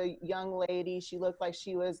approached a young lady? She looked like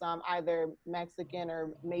she was either Mexican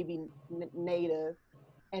or maybe native.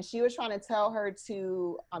 And she was trying to tell her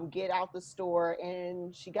to get out the store.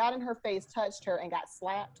 And she got in her face, touched her, and got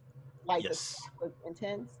slapped. Like the slap was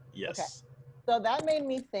intense. Yes. Okay. So that made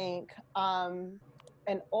me think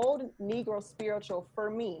an old Negro spiritual for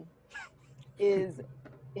me is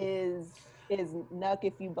Nuck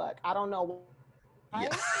If You Buck. I don't know why.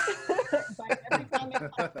 Yes. But every time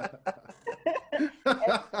it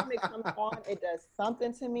comes on, it does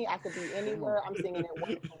something to me. I could be anywhere. I'm singing it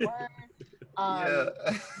word for word.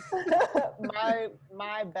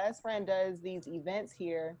 My best friend does these events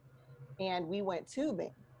here, and we went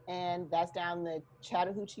tubing, and that's down the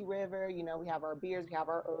Chattahoochee River. We have our beers, we have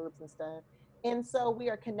our herbs and stuff. And so we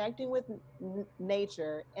are connecting with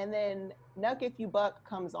nature. And then Nuck If You Buck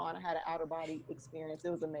comes on. I had an outer body experience.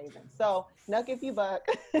 It was amazing. So Nuck If You Buck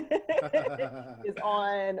is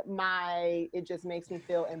on my It Just Makes Me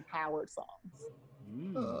Feel Empowered songs.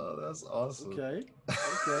 Oh, that's awesome. Okay.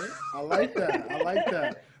 I like that. I like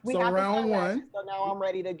that. We So got the round fun one. ratchet, so now I'm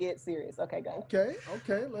ready to get serious. Okay, go.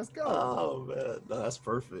 Okay, let's go. Oh man, no, that's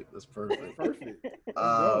perfect. That's perfect. Perfect. Let's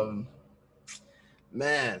go.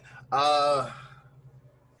 Man, I'm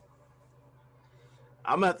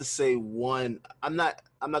gonna have to say one. I'm not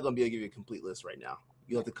gonna be able to give you a complete list right now.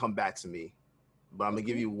 You have to come back to me, but I'm gonna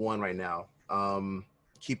give you one right now.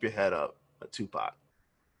 Keep Your Head Up, Tupac.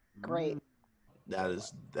 Great. That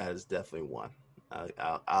is definitely one.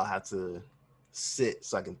 I'll have to sit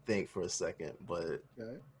so I can think for a second, but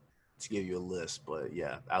to give you a list. But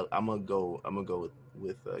yeah, I'm gonna go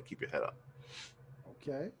with Keep Your Head Up.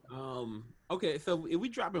 Okay. Okay, so if we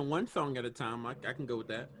dropping one song at a time, I can go with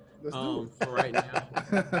that. Let's do it. For right now,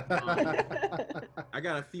 I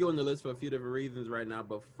got a few on the list for a few different reasons right now.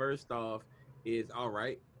 But first off, is All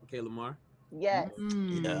Right, okay, Lamar. Yes.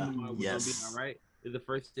 Yeah. We're gonna be all right. Is the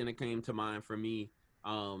first thing that came to mind for me.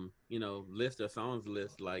 List of songs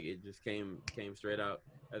list, like it just came straight out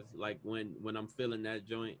as like when I'm feeling that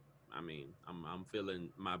joint. I mean, I'm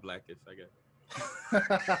feeling my blackest, I guess.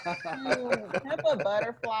 Pimp a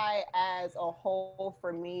Butterfly as a whole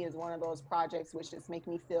for me is one of those projects which just make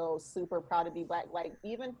me feel super proud to be black. Like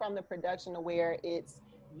even from the production to where it's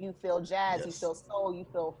you feel jazz, you feel soul, you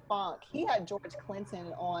feel funk. He had George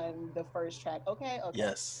Clinton on the first track. Okay.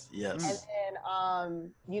 Yes. And then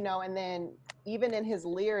and then even in his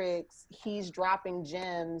lyrics, he's dropping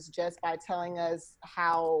gems just by telling us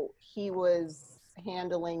how he was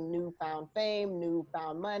handling newfound fame,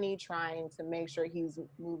 newfound money, trying to make sure he's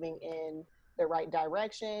moving in the right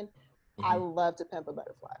direction. I love To Pimp a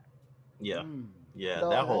Butterfly. Yeah.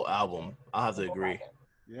 That whole album, I'll have to agree.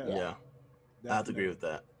 Yeah. I have to agree with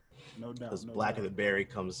that. No doubt. Because Black of the Berry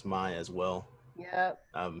comes to mind as well. Yep.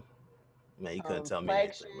 Man, you couldn't tell me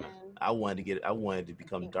anything, man. I wanted to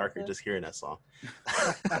become darker just hearing that song.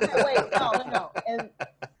 Wait, no. And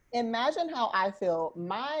imagine how I feel.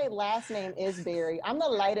 My last name is Berry. I'm the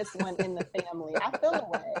lightest one in the family. I feel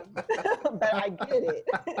away, but I get it.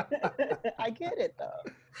 I get it though.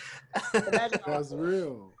 That's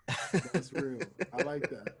real. That's real. I like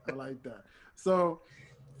that. So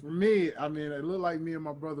for me, I mean, it looked like me and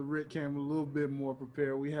my brother Rick came a little bit more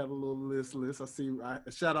prepared. We had a little list. I see.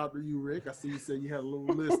 Shout out to you, Rick. I see you said you had a little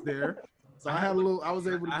list there. So I had a little. I was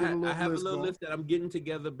able to get a little. I have list a little going. list that I'm getting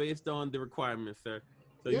together based on the requirements, sir.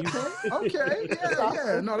 So okay.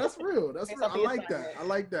 Yeah. No, that's real. That's real. I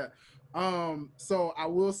like that. So I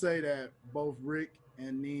will say that both Rick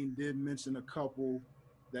and Neen did mention a couple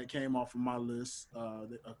that came off of my list.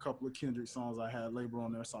 A couple of Kendrick songs I had labeled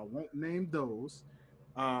on there, so I won't name those.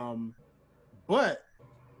 But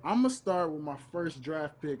I'm gonna start with my first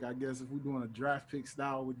draft pick. I guess if we're doing a draft pick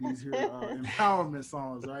style with these here empowerment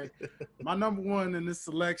songs, right? My number one in this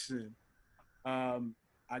selection,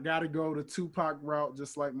 I gotta go the Tupac route,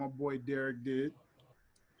 just like my boy Derek did.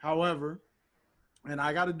 However, and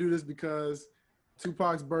I gotta do this because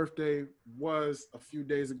Tupac's birthday was a few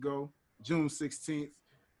days ago, June 16th,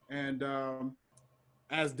 and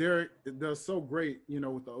as Derek does so great,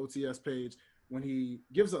 with the OTS page, when he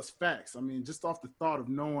gives us facts. I mean, just off the thought of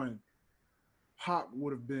knowing Pop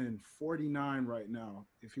would have been 49 right now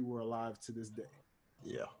if he were alive to this day.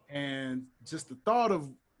 Yeah. And just the thought of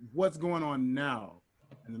what's going on now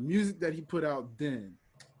and the music that he put out then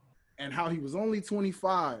and how he was only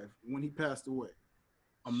 25 when he passed away.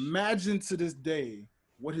 Imagine to this day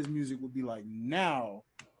what his music would be like now,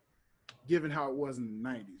 given how it was in the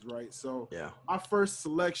 90s, right? So my first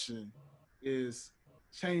selection is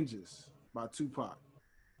Changes by Tupac,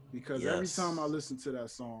 because every time I listen to that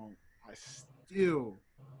song, I still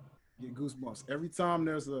get goosebumps. Every time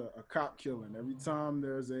there's a cop killing, every time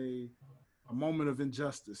there's a moment of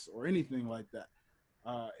injustice or anything like that,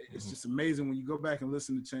 it's just amazing when you go back and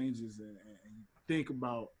listen to Changes and you think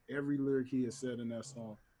about every lyric he has said in that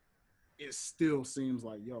song. It still seems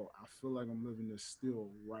like, I feel like I'm living this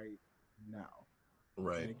still right now.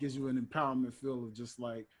 Right. And it gives you an empowerment feel of just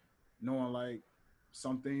like knowing like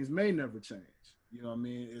some things may never change. You know what I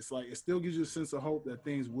mean? It's like it still gives you a sense of hope that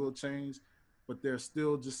things will change, but there's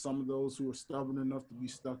still just some of those who are stubborn enough to be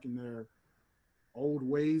stuck in their old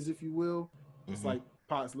ways, if you will. It's like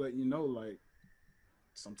Pot's letting you know, like,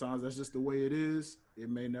 sometimes that's just the way it is. It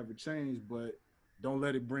may never change, but don't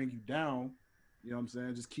let it bring you down. You know what I'm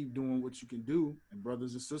saying? Just keep doing what you can do. And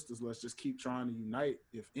brothers and sisters, let's just keep trying to unite,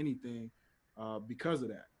 if anything, because of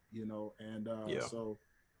that, And so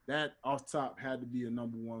that off top had to be a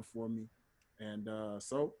number one for me. And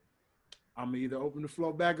so I'm either open the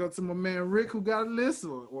floor back up to my man Rick, who got a list,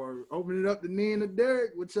 or open it up to Neen or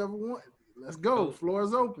Derek, whichever one. Let's go. Floor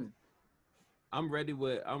is open. I'm ready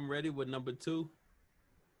with number two.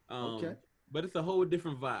 Okay. But it's a whole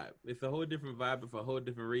different vibe. It's a whole different vibe, but for a whole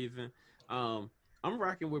different reason. I'm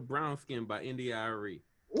rocking with Brown Skin by India.Arie.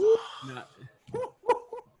 Now,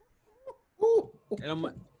 and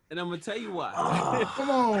I'm gonna tell you why. Come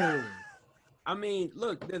on. I mean,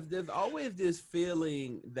 look, there's always this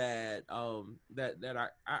feeling that that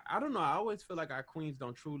I don't know. I always feel like our queens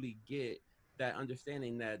don't truly get that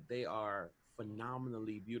understanding that they are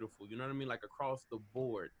phenomenally beautiful. You know what I mean? Like across the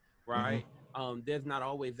board, right? There's not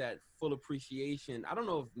always that full appreciation. I don't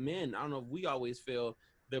know if we always feel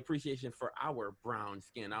the appreciation for our brown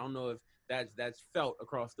skin. I don't know if that's felt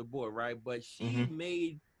across the board, right? But she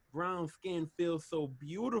made brown skin feel so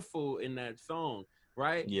beautiful in that song,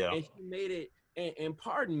 right? Yeah. And she made it, and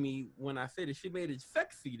pardon me when I say this, she made it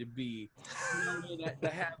sexy to be, you know what I mean, to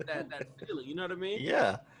have that feeling. You know what I mean?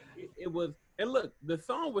 Yeah. It was, and look, the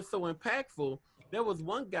song was so impactful. There was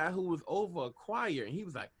one guy who was over a choir, and he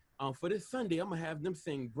was like, for this Sunday, I'm gonna have them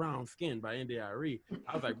sing "Brown Skin" by India.Arie.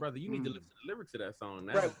 I was like, brother, you need to listen to the lyrics to that song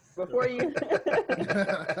now. Right, before you.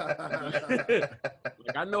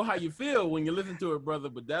 Like, I know how you feel when you listen to it, brother,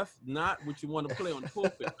 but that's not what you want to play on the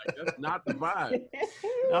pulpit. Like, that's not the vibe.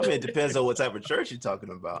 I mean, it depends on what type of church you're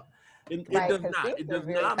talking about. It Right, does 'cause not. things It are does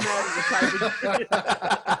very- not matter the type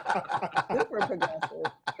of. Super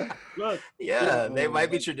progressive. Look, Yeah, they might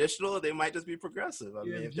be traditional. They might just be progressive. I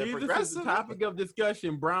mean, if if they're Jesus is progressive, the topic of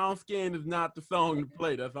discussion, brown skin is not the song to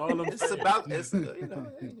play. That's all I'm it's saying. about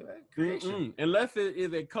creation. Unless it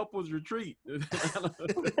is a couple's retreat.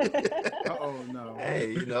 Oh no.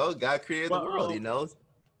 Hey, God created the world.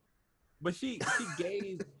 But she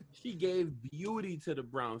gave beauty to the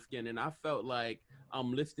brown skin, and I felt like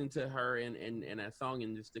I'm listening to her and that song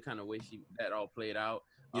and just the kind of way that all played out.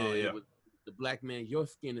 It was the black man, your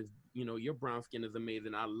skin is, your brown skin is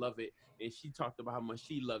amazing. I love it. And she talked about how much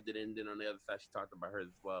she loved it, and then on the other side, she talked about hers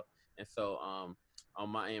as well. And so, on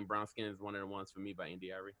my end, brown skin is one of the ones for me by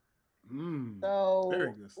India.Arie.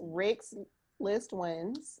 So Rick's list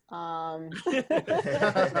wins.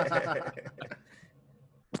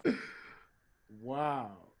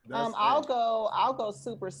 Wow. I'll go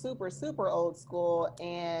super old school,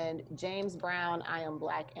 and James Brown, I Am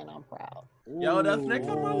Black and I'm Proud. Yo, that's next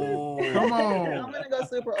on my list. Come on. I'm gonna go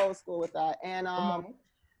super old school with that. And I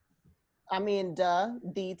mean,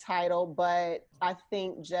 the title, but I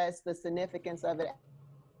think just the significance of it.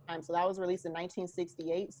 So that was released in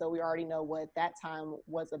 1968. So we already know what that time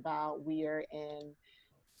was about. We are in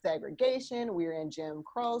segregation, we're in Jim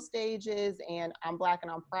Crow stages, and I'm Black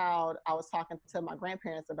and I'm Proud. I was talking to my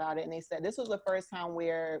grandparents about it, and they said this was the first time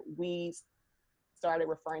where we started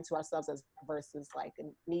referring to ourselves as versus like a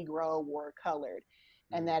Negro or colored,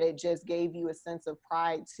 and that it just gave you a sense of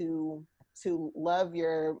pride to love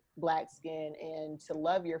your Black skin and to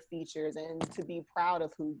love your features and to be proud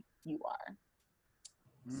of who you are.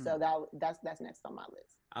 So that's next on my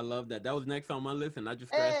list. I love that. That was next on my list, and I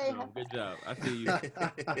just scratched it off. Good job. I see you. I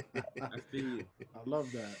see you. I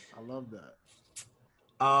love that.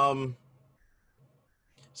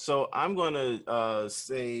 So I'm gonna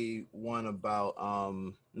say one about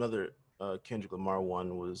another Kendrick Lamar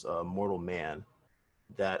one was Mortal Man.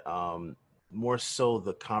 That more so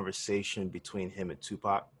the conversation between him and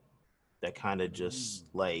Tupac. That kind of just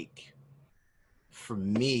like, for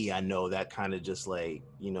me, I know that kind of just like,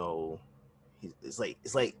 it's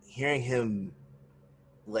like hearing him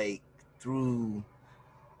like through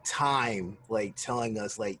time, like telling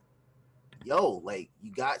us like, yo, like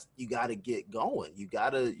you got to get going. You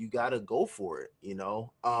gotta go for it,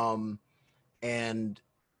 and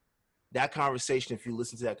that conversation, if you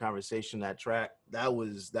listen to that conversation, that track, that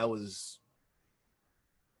was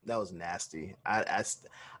nasty.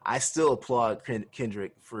 I still applaud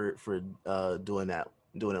Kendrick for doing it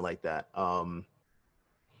like that.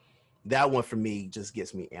 That one for me just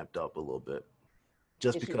gets me amped up a little bit,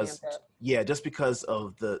 just because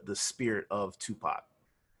of the spirit of Tupac,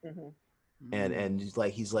 and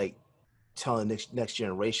he's like telling next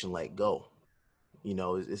generation, like, go,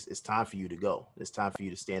 it's time for you to go. It's time for you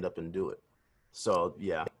to stand up and do it. So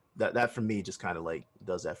yeah, that for me just kind of like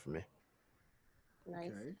does that for me. Nice.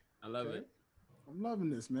 Okay. I love it. I'm loving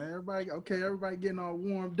this, man. Everybody getting all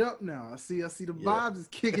warmed up now. I see the vibes is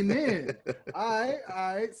kicking in. All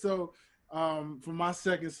right. So for my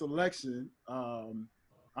second selection, I'm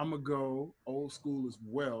gonna go old school as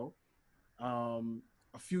well. A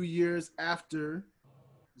few years after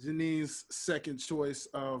Janine's second choice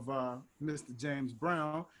of Mr. James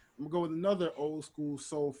Brown, I'm gonna go with another old school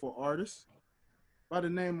soulful artist by the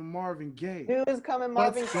name of Marvin Gaye. Who is coming,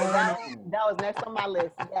 Marvin? What's Gaye? going That on? was next on my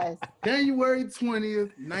list. Yes. January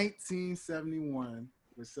 20th, 1971,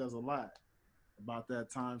 which says a lot about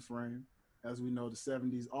that time frame. As we know, the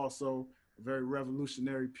 70s also a very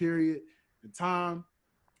revolutionary period in time.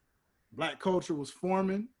 Black culture was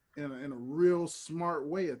forming in a real smart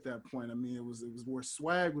way at that point. I mean, it was where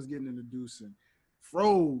swag was getting introduced and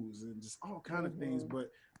froze and just all kind of things.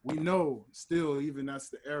 But we know still, even that's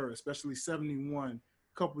the era, especially 71, a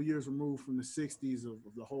couple of years removed from the 60s of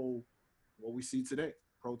the whole, what we see today,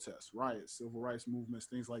 protests, riots, civil rights movements,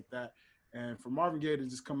 things like that. And for Marvin Gaye to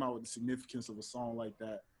just come out with the significance of a song like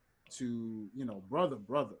that to, you know, brother,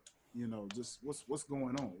 you know, just what's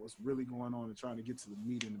going on, what's really going on, and trying to get to the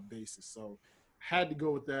meat and the basis. So had to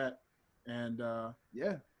go with that. And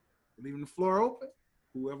yeah, leaving the floor open.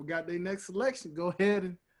 Whoever got their next selection, go ahead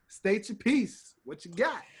and state your piece. What you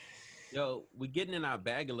got? Yo, we're getting in our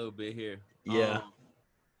bag a little bit here. Yeah.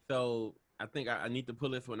 So I think I need to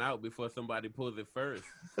pull this one out before somebody pulls it first.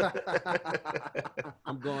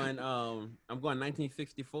 I'm going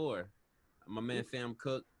 1964. My man Sam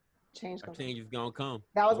Cooke. Change is gonna come.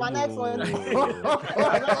 That was my next one.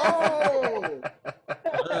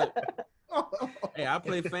 Hey, I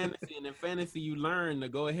play fantasy, and in fantasy, you learn to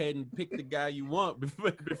go ahead and pick the guy you want before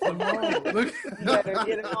You better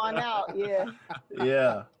get it on out. Yeah.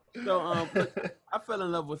 Yeah. So I fell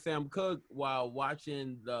in love with Sam Cooke while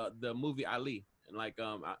watching the movie Ali, and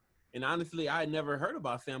and honestly, I had never heard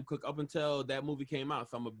about Sam Cooke up until that movie came out.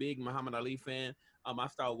 So I'm a big Muhammad Ali fan. I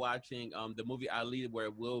started watching the movie Ali,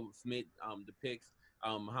 where Will Smith depicts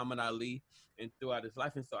Muhammad Ali and throughout his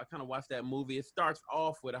life, and so I kind of watched that movie. It starts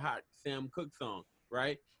off with a hot Sam Cooke song,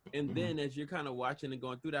 right? And then as you're kind of watching and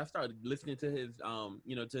going through that, I started listening to his to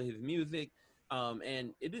his music.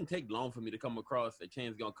 And it didn't take long for me to come across A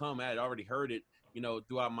Change Gonna Come. I had already heard it,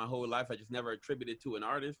 throughout my whole life. I just never attributed it to an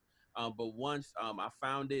artist. But once I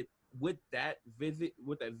found it with that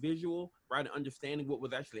visual, right, and understanding what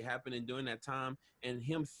was actually happening during that time, and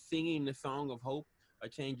him singing the song of hope, A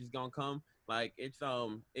Change Is Gonna Come. Like it's a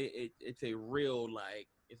real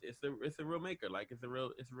it's a real maker. Like it's a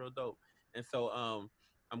real dope. And so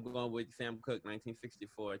I'm going with Sam Cooke,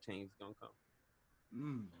 1964. A Change Is Gonna Come.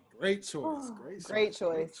 Great choice. Great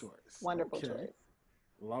choice. Wonderful choice.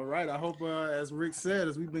 Well, all right. I hope, as Rick said,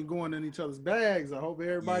 as we've been going in each other's bags, I hope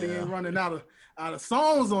everybody ain't running out of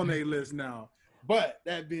songs on their list now. But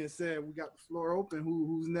that being said, we got the floor open.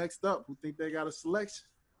 Who's next up? Who think they got a selection?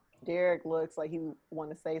 Derek looks like he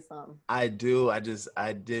want to say something. I do. I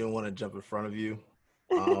didn't want to jump in front of you.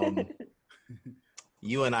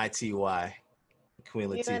 UNITY, Queen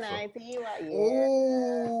Latifah.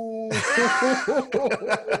 Oh.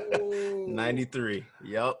 93.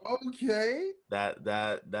 Yep. Okay.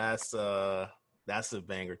 That's a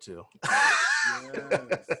banger too.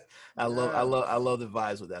 Yes. I love the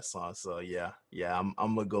vibes with that song. So yeah, I'm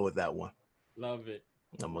gonna go with that one. Love it.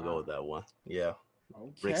 I'm gonna go with that one. Yeah.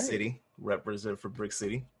 Okay. Brick City, represent for Brick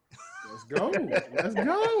City. Let's go.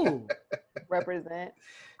 Represent.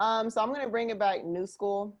 So I'm gonna bring it back new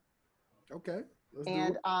school. Okay.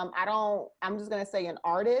 I'm just gonna say an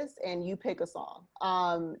artist, and you pick a song.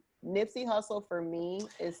 Nipsey Hussle for me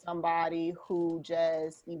is somebody who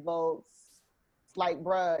just evokes, like,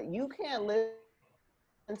 bruh, you can't listen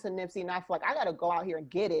to Nipsey and I feel like I gotta go out here and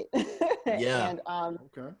get it. Yeah. And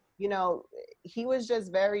okay. He was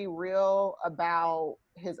just very real about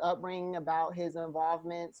his upbringing, about his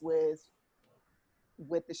involvements with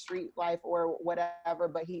the street life or whatever,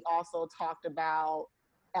 but he also talked about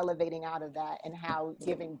elevating out of that and how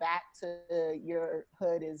giving back to your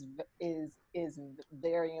hood is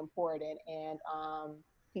very important. And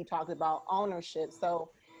he talked about ownership.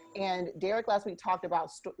 And Derek last week talked about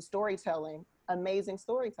storytelling, amazing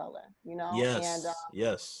storyteller, Yes. And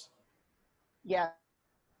yes. Yeah,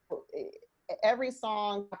 every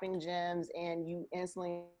song dropping gems, and you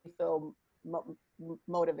instantly feel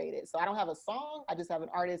motivated. So I don't have a song, I just have an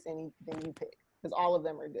artist, and then you pick, because all of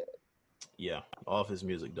them are good. Yeah, all of his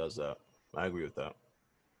music does that. I agree with that.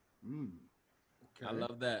 Okay. I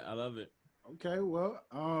love that. I love it. Okay, well,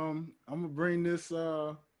 I'm gonna bring this.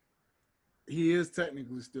 He is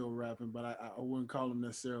technically still rapping, but I wouldn't call him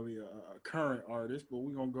necessarily a current artist. But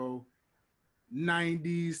we're gonna go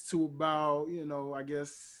 90s to about, I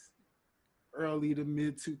guess early to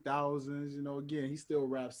mid 2000s. Again, he still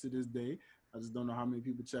raps to this day. I just don't know how many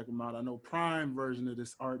people check him out. I know prime version of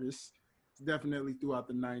this artist is definitely throughout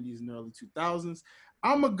the 90s and early 2000s.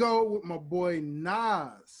 I'm gonna go with my boy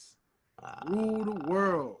Nas. Rule the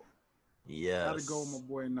World. Yes. Gotta go with my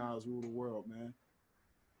boy Nas, Rule the World, man.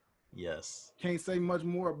 Yes. Can't say much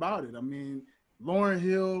more about it. I mean, Lauryn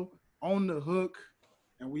Hill on the hook,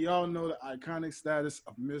 and we all know the iconic status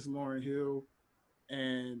of Miss Lauryn Hill.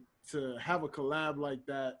 And to have a collab like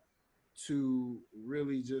that to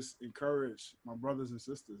really just encourage my brothers and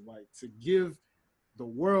sisters, like to give the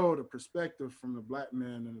world a perspective from the black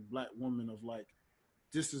man and the black woman of like,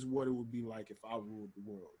 this is what it would be like if I ruled the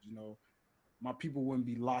world, you know? My people wouldn't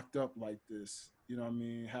be locked up like this, you know what I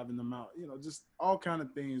mean? Having them out, you know, just all kind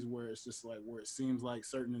of things where it's just like, where it seems like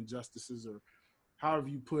certain injustices or however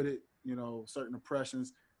you put it, you know, certain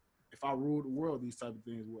oppressions. If I ruled the world, these type of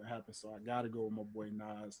things would happen. So I got to go with my boy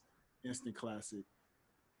Nas, instant classic,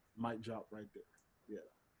 mic drop right there. Yeah.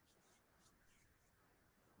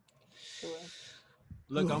 Sure.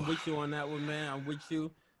 Look, I'm with you on that one, man. I'm with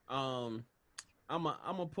you. I'm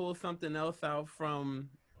gonna pull something else out from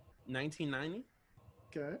 1990.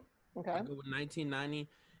 Okay. Okay. I go with 1990,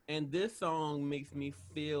 and this song makes me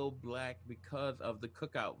feel black because of the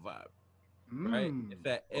cookout vibe. Right? It's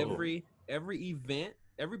that every event,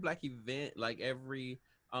 every black event, like every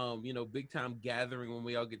big time gathering when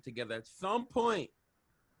we all get together, at some point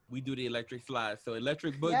we do the electric slide. So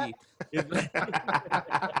Electric Boogie is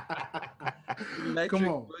Electric Come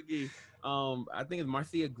on. Boogie. I think it's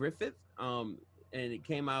Marcia Griffith. And it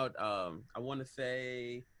came out I want to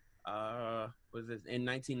say was this in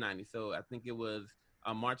 1990. So I think it was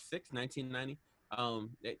March 6th, 1990.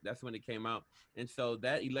 That's when it came out. And so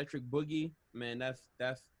that Electric Boogie, man, that's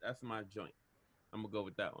my joint. I'm gonna go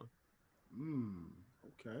with that one.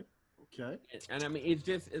 Okay. And I mean,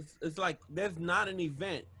 it's like there's not an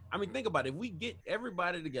event. I mean, think about it. If we get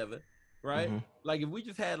everybody together, right? Mm-hmm. Like if we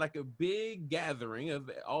just had like a big gathering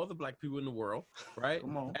of all the black people in the world, right?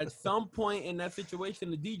 Come on. At some point in that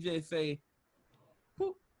situation, the DJ say,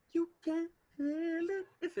 "Who you can feel it?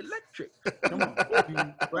 It's electric." Come on.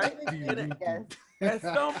 Right? Yes. At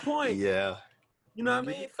some point, Yeah. you know what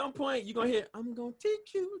I mean? At some point, you're gonna hear, "I'm gonna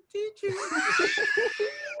teach you."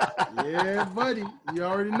 Yeah, buddy. You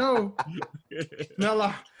already know. Smell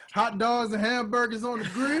like hot dogs and hamburgers on the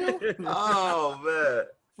grill. Oh man.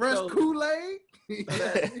 Fresh So- Kool-Aid.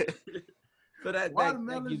 So that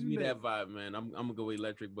Watermelons gives me you that name. vibe, man. I'm gonna go with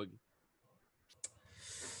Electric Boogie.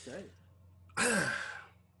 Okay.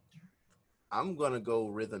 I'm gonna go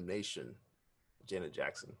Rhythm Nation, Janet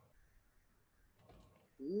Jackson.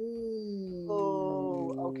 Ooh,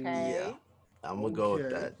 okay. Yeah, I'm gonna go with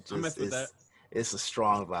Okay. that. I mess with that. It's a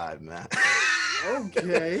strong vibe, man.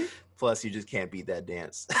 Okay. Plus, you just can't beat that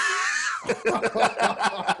dance.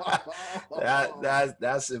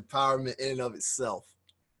 That's empowerment in and of itself.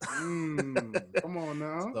 Come on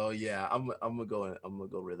now. So yeah, I'm gonna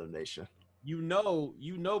go Rhythm Nation. You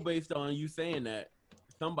know, based on you saying that,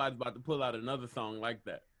 somebody's about to pull out another song like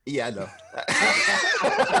that. Yeah, I know.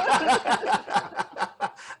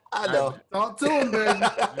 I know. Talk to him, baby.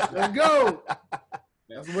 Let's go.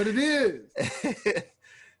 That's what it is.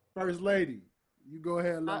 First lady, you go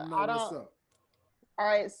ahead and let them know what's up. All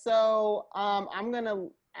right, so I'm gonna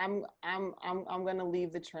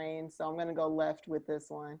leave the train. So I'm gonna go left with this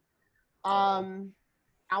one. I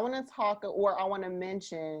want to talk, or I want to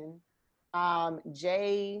mention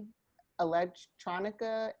Jay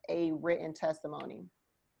Electronica, A Written Testimony.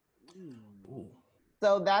 Ooh.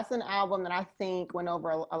 So that's an album that I think went over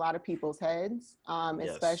a lot of people's heads, Yes.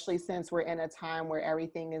 especially since we're in a time where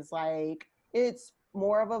everything is like, it's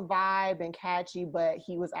more of a vibe and catchy, but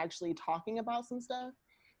he was actually talking about some stuff.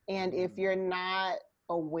 And if you're not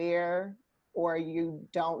aware or you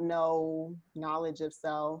don't know knowledge of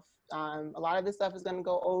self, a lot of this stuff is going to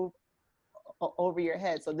go over your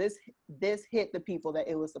head. So this hit the people that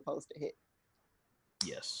it was supposed to hit.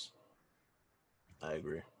 Yes, I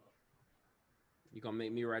agree. You're gonna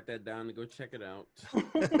make me write that down and go check it out.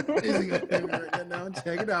 Easy, write that down,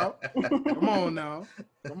 check it out. Come on now.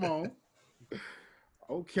 Come on.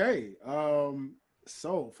 Okay.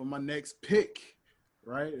 So for my next pick,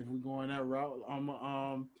 right? If we're going that route,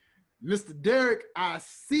 I'm Mr. Derek, I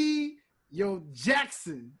see your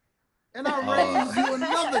Jackson. And I raised you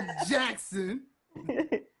another Jackson.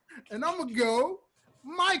 And I'm gonna go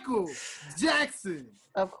Michael Jackson.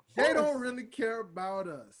 Of course. They don't really care about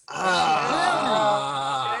us.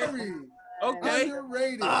 Very Okay.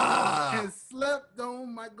 underrated and slept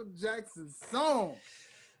on Michael Jackson's song.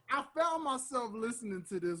 I found myself listening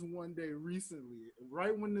to this one day recently,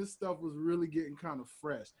 right when this stuff was really getting kind of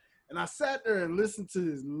fresh. And I sat there and listened to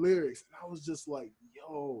his lyrics, and I was just like,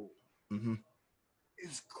 yo,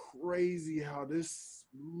 it's crazy how this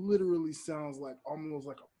literally sounds like almost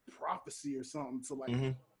like a prophecy or something to like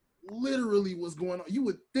literally what's going on. You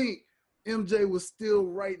would think MJ was still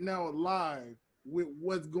right now alive with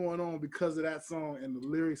what's going on because of that song and the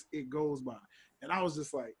lyrics it goes by. And I was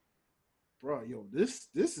just like, bro, yo, this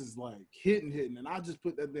is like hitting. And I just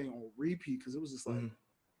put that thing on repeat because it was just like,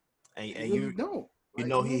 and really you don't. You Like,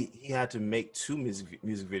 know, he had to make 2 music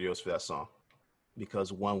videos for that song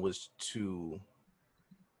because one was too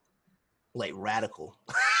like radical.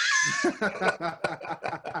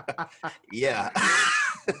 Yeah.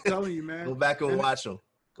 I'm telling you, man. Go back and watch them.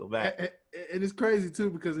 Go back. And it's crazy too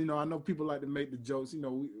because I know people like to make the jokes.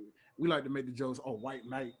 We like to make the jokes. Oh, white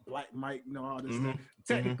Mike, black Mike, all this stuff.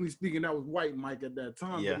 Technically speaking, that was white Mike at that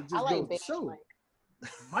time. Yeah. But it just I like goes to show. Mike.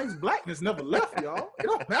 Mike's blackness never left, y'all. It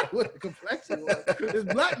don't matter what the complexion was. His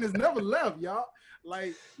blackness never left, y'all.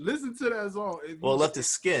 Like, listen to that song. Well, left his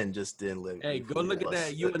skin, just didn't live. Hey, go look at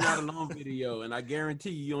that You Are Not Alone video, and I guarantee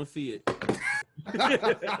you don't see it. You're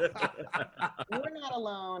Not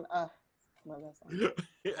Alone. Love that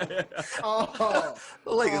song.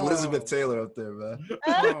 Oh, like Elizabeth Taylor up there, man.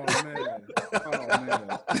 Oh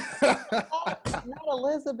man. Not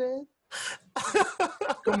Elizabeth.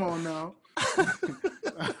 Come on now.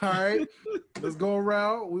 All right, let's go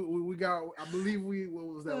around. We got, I believe what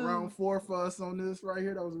was that, round 4 for us on this right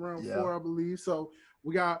here? That was round 4, I believe. So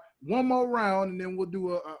we got one more round, and then we'll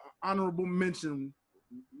do a honorable mention,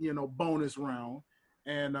 bonus round,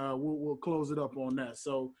 and we'll close it up on that.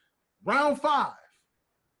 So round 5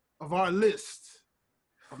 of our list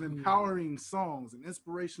of empowering songs and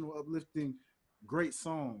inspirational, uplifting, great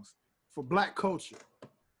songs for Black culture.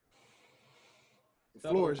 The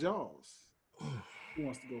floor is yours. Who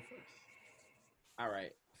wants to go first? All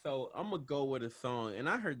right. So I'm going to go with a song, and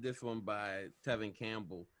I heard this one by Tevin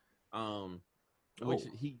Campbell, which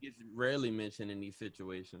he gets rarely mentioned in these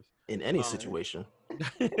situations. In any situation.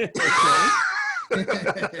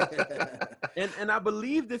 And I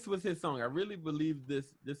believe this was his song. I really believe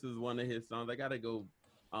this is one of his songs. I gotta go.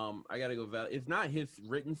 It's not his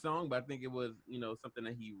written song, but I think it was something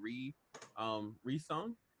that he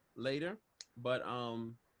re-sung later. But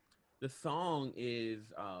the song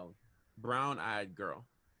is Brown Eyed Girl.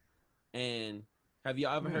 And have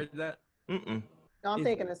y'all ever heard that? Mm-mm. No, I'm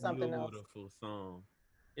thinking of something else. Beautiful song.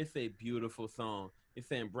 It's a beautiful song. It's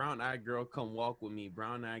saying, brown eyed girl, come walk with me.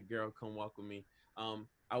 Brown eyed girl, come walk with me.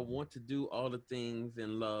 I want to do all the things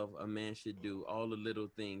in love a man should do, all the little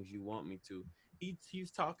things you want me to.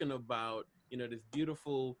 He's talking about, this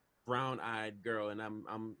beautiful brown eyed girl, and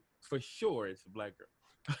I'm for sure it's a Black girl.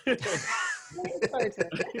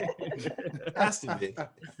 Has to be.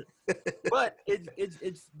 But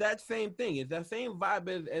it's that same thing. It's that same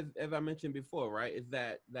vibe as I mentioned before, right? It's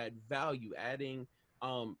that value, adding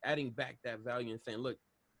back that value and saying, look,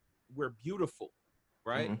 we're beautiful,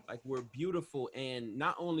 right? Mm-hmm. Like, we're beautiful, and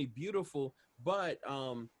not only beautiful, but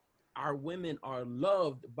our women are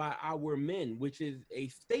loved by our men, which is a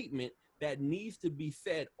statement that needs to be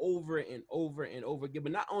said over and over and over again,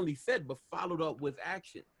 but not only said, but followed up with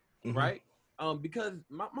action, right? Because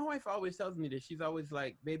my wife always tells me that. She's always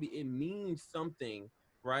like, baby, it means something,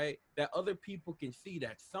 right? That other people can see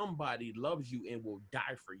that somebody loves you and will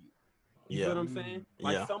die for you. You know what I'm saying?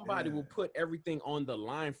 Like, somebody will put everything on the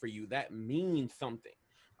line for you. That means something.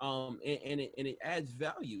 And it adds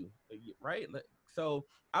value, right? So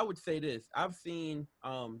I would say this. I've seen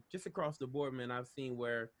just across the board, man, I've seen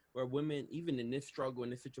where women, even in this struggle,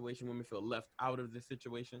 in this situation, women feel left out of this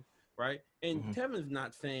situation, right? And Tevin's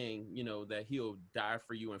not saying, that he'll die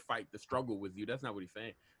for you and fight the struggle with you. That's not what he's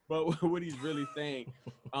saying. But what he's really saying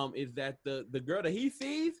is that the girl that he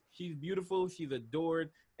sees, she's beautiful, she's adored,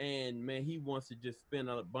 and man, he wants to just spend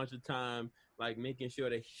a bunch of time like making sure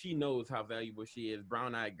that she knows how valuable she is.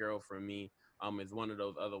 Brown Eyed Girl for me is one of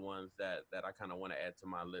those other ones that I kind of want to add to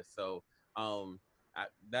my list. So I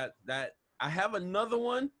have another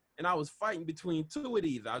one, and I was fighting between 2 of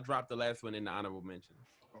these. I'll drop the last one in the honorable mention.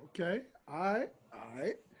 Okay. All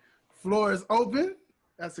right. Floor is open.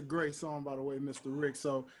 That's a great song, by the way, Mr. Rick.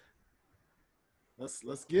 So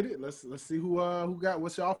let's get it. Let's see who got.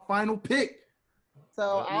 What's y'all final pick?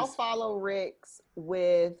 So I'll follow Rick's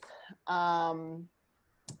with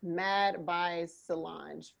Mad by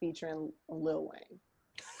Solange featuring Lil Wayne.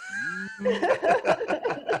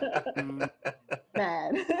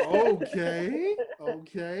 Mad. Okay.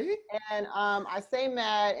 And I say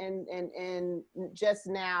mad and just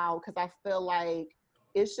now because I feel like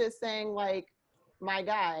it's just saying, like, my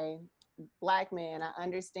guy, Black man, I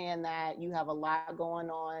understand that you have a lot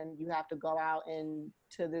going on. You have to go out into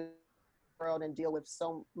the world and deal with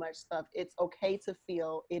so much stuff. It's okay to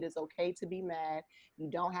feel. It is okay to be mad.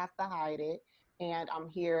 You don't have to hide it. And I'm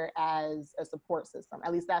here as a support system.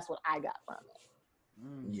 At least that's what I got from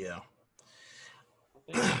it. Yeah.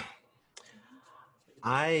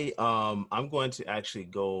 I'm going to actually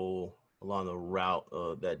go along the route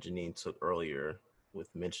that Janine took earlier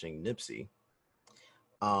with mentioning Nipsey.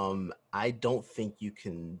 I don't think you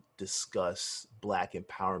can discuss Black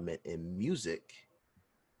empowerment in music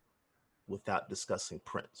without discussing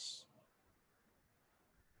Prince.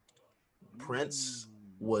 Prince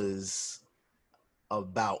was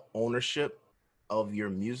about ownership of your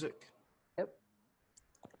music. Yep.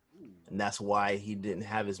 And that's why he didn't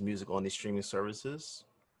have his music on these streaming services.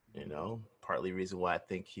 Partly reason why I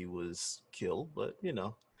think he was killed, but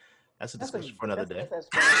that's a discussion for another day.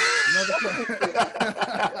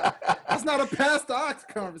 That's not a past the ox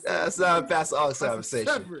conversation. That's not a past the ox conversation.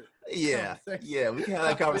 Separate Yeah, conversation. yeah, we can have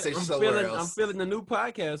that conversation somewhere else. I'm feeling the new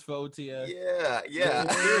podcast for OTS. Yeah.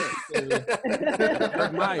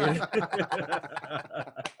 Admired.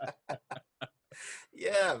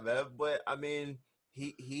 Yeah, man. But I mean,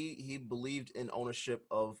 he believed in ownership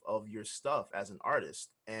of your stuff as an artist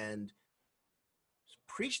and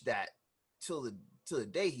preached that till the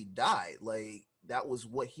day he died. Like that was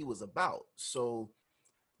what he was about. So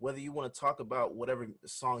whether you want to talk about whatever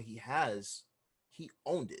song he has, he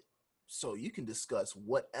owned it. So you can discuss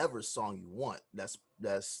whatever song you want. That's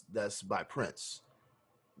by Prince.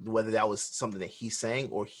 Whether that was something that he sang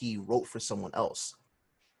or he wrote for someone else,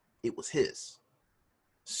 it was his.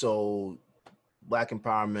 So Black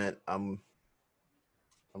empowerment, I'm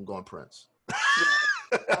going Prince. Yeah.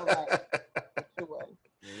 All right. Sure.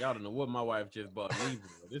 Man, y'all don't know what my wife just bought me.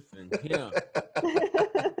 This thing here.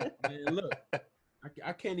 Man, look,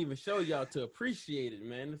 I can't even show y'all to appreciate it,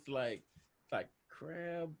 man. It's like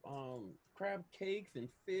crab cakes and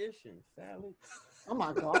fish and salad. Oh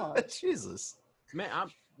my God. Jesus. Man,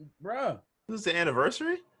 bruh. This is the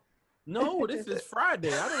anniversary? No, this is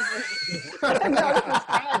Friday. I No, this is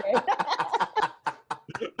Friday.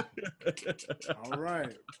 All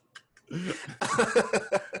right.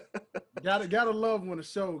 Gotta love when a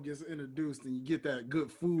show gets introduced and you get that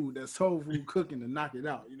good food, that soul food cooking to knock it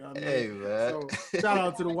out. You know what I mean? Hey, man. So shout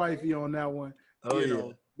out to the wifey on that one. Oh,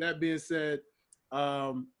 yeah. That being said,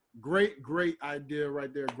 great idea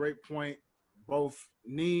right there. Great point. Both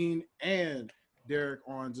Neen and Derek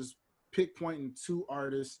on just pointing two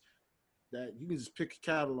artists that you can just pick a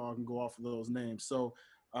catalog and go off of those names. So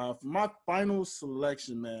for my final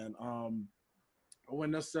selection, man, I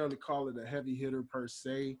wouldn't necessarily call it a heavy hitter per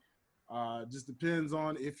se. Just depends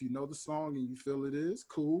on if you know the song and you feel it is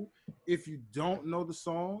cool. If you don't know the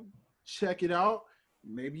song, check it out.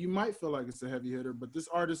 Maybe you might feel like it's a heavy hitter, but this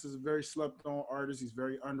artist is a very slept on artist. He's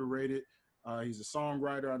very underrated. He's a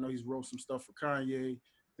songwriter. I know he's wrote some stuff for Kanye,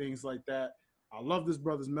 things like that. I love this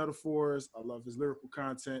brother's metaphors. I love his lyrical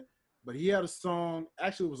content. But he had a song,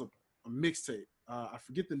 actually it was a mixtape. I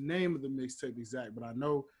forget the name of the mixtape exact, but I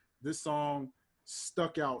know this song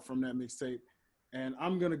stuck out from that mixtape. And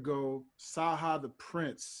I'm going to go Saha the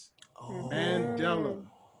Prince, Mandela.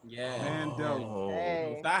 Yeah. Mandela.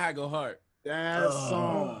 Hey. Saha go hard. That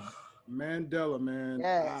song, Mandela, man.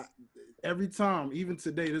 Yes. Every time, even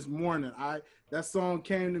today, this morning, that song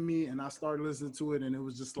came to me and I started listening to it and it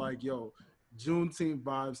was just like, yo, Juneteenth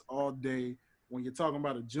vibes all day. When you're talking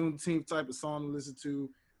about a Juneteenth type of song to listen to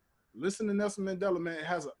Nelson Mandela, man. It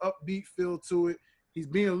has an upbeat feel to it. He's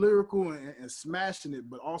being lyrical and smashing it,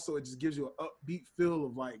 but also it just gives you an upbeat feel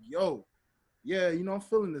of like, yo, yeah, I'm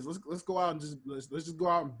feeling this. Let's go out and let's just go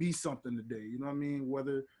out and be something today. You know what I mean?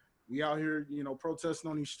 Whether we out here, protesting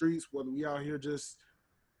on these streets, whether we out here just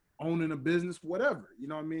owning a business, whatever. You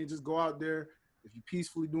know what I mean? Just go out there. If you're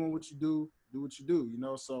peacefully doing what you do what you do.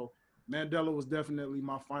 So Mandela was definitely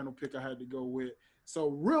my final pick I had to go with. So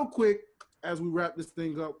real quick, as we wrap this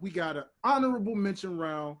thing up, we got an honorable mention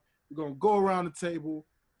round. We're going to go around the table.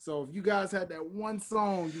 So if you guys had that one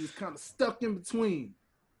song you was kind of stuck in between,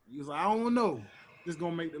 you was like, I don't know, this is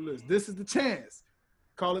going to make the list. This is the chance.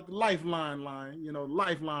 Call it the lifeline line,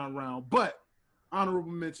 lifeline round. But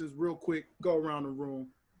honorable mentions real quick, go around the room.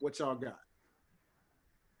 What y'all got?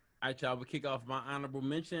 All right, y'all. We'll kick off my honorable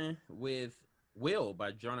mention with Will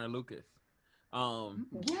by Joyner Lucas.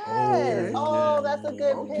 Yes. Oh, that's a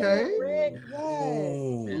good pick, Rick.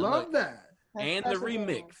 Yes. Love that. And the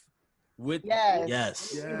remix with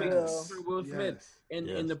Yes. Will Smith.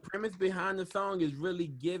 And the premise behind the song is really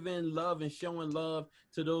giving love and showing love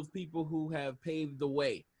to those people who have paved the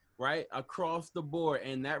way, right? Across the board.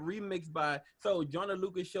 And that remix so Joyner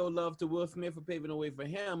Lucas showed love to Will Smith for paving the way for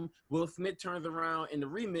him. Will Smith turns around in the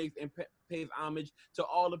remix and pays homage to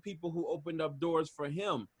all the people who opened up doors for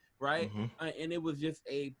him, right? Mm-hmm. And it was just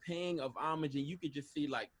a pang of homage, and you could just see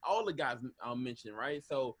like all the guys mentioned, right?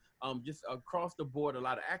 So just across the board, a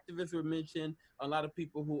lot of activists were mentioned, a lot of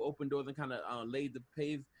people who opened doors and kind of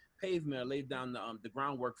pavement, laid down the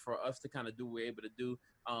groundwork for us to kind of do what we're able to do.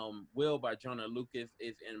 Will by Jonah Lucas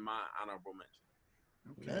is in my honorable mention.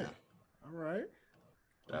 Okay. Man, All right.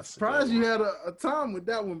 I'm that's a surprised good you one. had a time with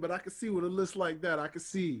that one, but I could see with a list like that, I could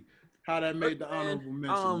see how that made the Man, honorable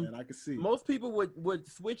mention, man. I could see. Most people would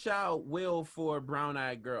switch out Will for Brown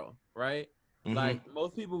Eyed Girl, right? Mhm. Like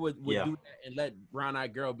most people would Yeah. do that and let Brown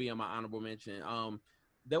Eyed Girl be in my honorable mention.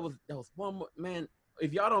 There was one more, man.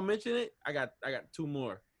 If y'all don't mention it, I got two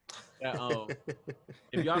more. That,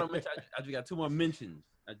 if y'all don't mention, I just got two more mentions.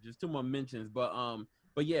 Just two more mentions. But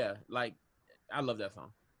yeah, like I love that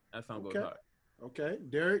song. That song goes Okay. hard. Okay.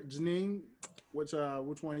 Derek, Janine, which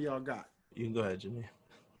one of y'all got? You can go ahead, Jimmy.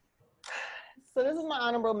 So this is my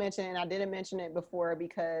honorable mention, and I didn't mention it before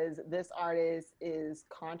because this artist is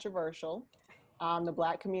controversial. The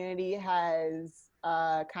Black community has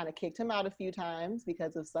kind of kicked him out a few times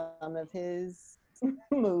because of some of his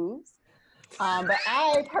moves. But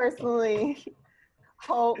I personally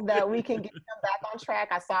hope that we can get him back on track.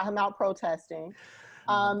 I saw him out protesting.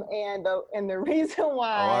 And the reason why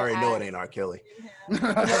I already know it ain't R. Kelly.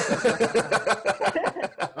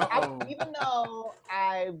 Even though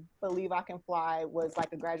I Believe I Can Fly was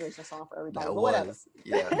like a graduation song for everybody, That but whatever. was,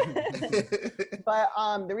 yeah.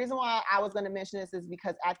 But the reason why I was going to mention this is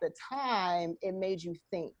because at the time it made you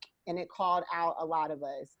think and it called out a lot of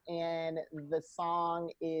us. And the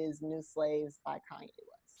song is New Slaves by Kanye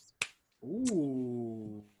West.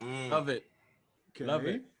 Ooh. Love it. Okay. Love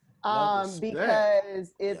it.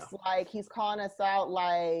 Because it's like he's calling us out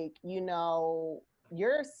like, you know,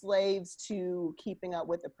 you're slaves to keeping up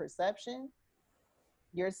with the perception.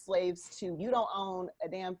 You're slaves to, you don't own a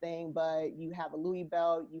damn thing, but you have a Louis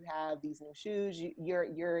belt, you have these new shoes,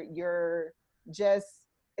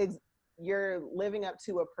 you're living up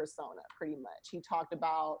to a persona pretty much. He talked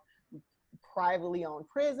about privately owned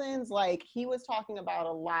prisons, like he was talking about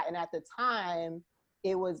a lot, and at the time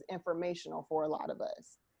it was informational for a lot of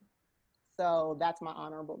us. So that's my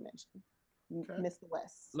honorable mention. Okay. Mr.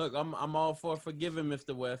 West. Look, I'm all for forgiving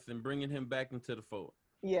Mr. West and bringing him back into the fold.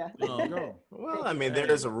 Yeah. Go. Well, I mean,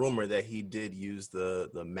 there is a rumor that he did use the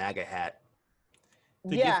MAGA hat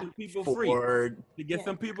To get some people free. for. To get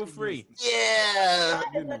some people free. Yeah,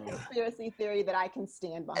 That is a conspiracy theory that I can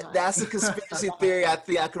stand behind. that's a conspiracy theory I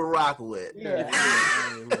think I could rock with. Yeah.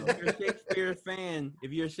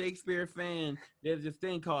 If you're a Shakespeare fan, there's this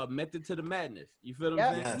thing called method to the madness. You feel what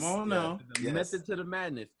I'm saying? Yes, Come on now. There's a method to the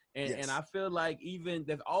madness. And I feel like even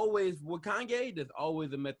there's always with Kanye, there's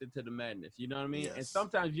always a method to the madness. You know what I mean? Yes. And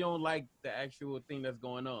sometimes you don't like the actual thing that's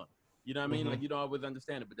going on. You know what I mean? Like you don't always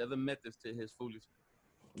understand it, but there's a method to his foolishness.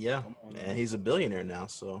 Yeah, and he's a billionaire now,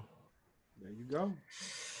 so. There you go.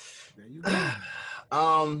 There you go.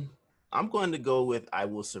 I'm going to go with "I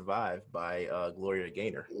Will Survive" by Gloria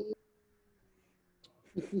Gaynor.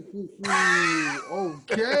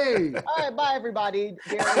 Okay. All right, bye everybody.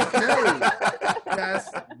 Okay. That's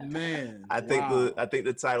man. I think wow.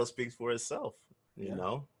 the title speaks for itself. You Yeah.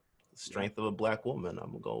 know, the strength of a Black woman. I'm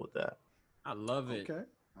gonna go with that. I love it. Okay.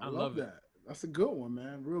 I love love it. that. That's a good one,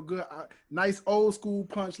 man. Real good. Nice old school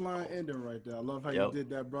punchline ending right there. I love how you did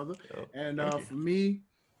that, brother. Yep. And Thank you. for me,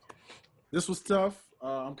 this was tough.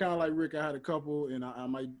 I'm kind of like Rick. I had a couple, and I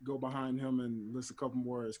might go behind him and list a couple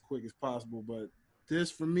more as quick as possible. But this,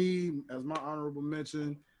 for me, as my honorable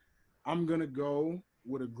mention, I'm going to go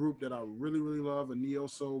with a group that I really, really love, a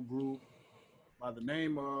neo-soul group by the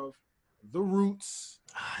name of The Roots.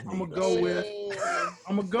 I'm going to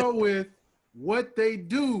go with What They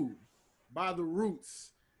Do by The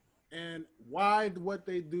Roots. And why What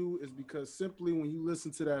They Do is because simply when you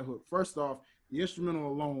listen to that hook, first off, the instrumental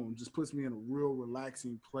alone just puts me in a real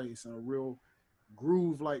relaxing place and a real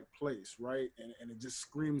groove-like place, right? And it just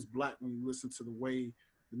screams Black when you listen to the way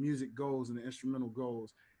the music goes and the instrumental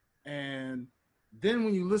goes. And then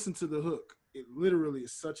when you listen to the hook, it literally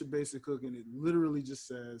is such a basic hook, and it literally just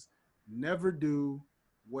says, never do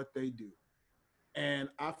what they do. And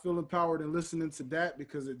I feel empowered in listening to that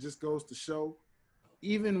because it just goes to show,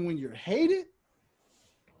 even when you're hated,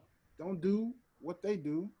 don't do what they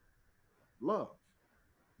do. Love.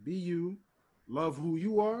 Be you. Love who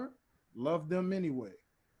you are. Love them anyway.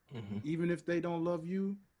 Even if they don't love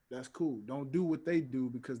you, that's cool. Don't do what they do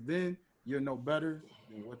because then you're no better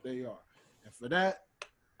than what they are. And for that,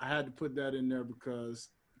 I had to put that in there because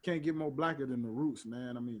you can't get more Blacker than The Roots,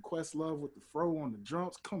 man. I mean, Questlove with the fro on the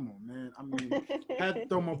drums. Come on, man. I mean, had to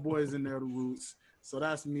throw my boys in there, The Roots. So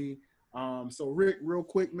that's me. So Rick, real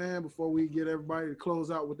quick, man, before we get everybody to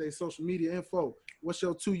close out with their social media info, what's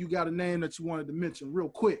your two you got a name that you wanted to mention real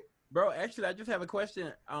quick? Bro, actually, I just have a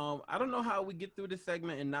question. I don't know how we get through this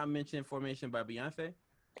segment and not mention Formation by Beyonce.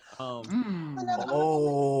 Oh.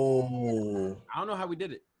 I don't know how we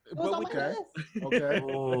did it, It was but on we my Okay. list. Okay.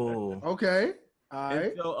 Oh. Okay. All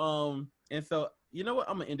and right. so you know what?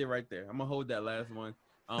 I'm gonna end it right there. I'm gonna hold that last one.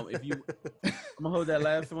 If you I'm gonna hold that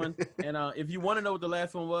last one. And if you want to know what the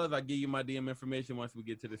last one was, I'll give you my DM information once we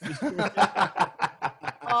get to the situation.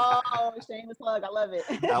 Oh, shameless plug. I love it.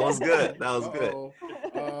 That was good. That was good.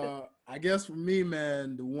 I guess for me,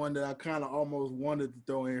 man, the one that I kind of almost wanted to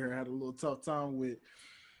throw in here, had a little tough time with.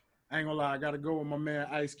 I ain't gonna lie, I gotta go with my man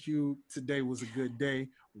Ice Cube. Today was a good day.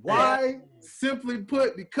 Why? Simply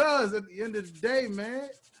put, because at the end of the day, man,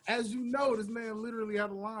 as you know, this man literally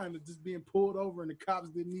had a line of just being pulled over and the cops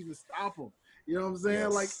didn't even stop him. You know what I'm saying?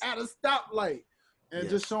 Yes. Like at a stoplight. And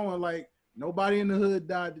just showing like nobody in the hood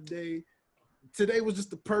died today. Today was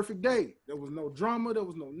just the perfect day. There was no drama. There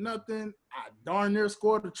was no nothing. I darn near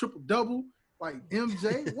scored a triple-double. Like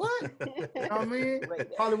MJ, what? You know what I mean?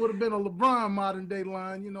 Probably would have been a LeBron modern day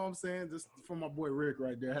line, you know what I'm saying? Just for my boy Rick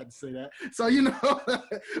right there. I had to say that. So, you know,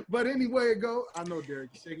 but anyway it go. I know,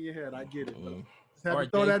 Derek, you're shaking your head. I get it. Just had to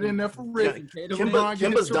throw that in there for Rick.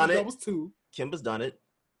 Kimba's done it. Too. Kimba's done it.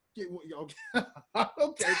 Okay.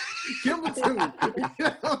 Kimba too. You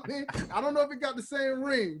know what I mean? I don't know if it got the same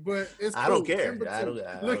ring, but it's cool. I don't care. Kimba I too.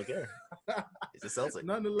 don't care. It's a Celtic.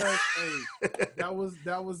 Nonetheless, hey, that was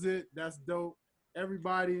it. That's dope.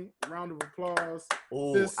 Everybody, round of applause.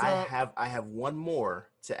 Oh, I have one more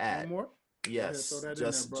to add. One more? Yes. Ahead,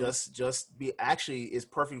 just be actually is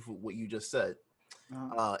perfect for what you just said.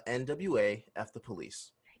 NWA F the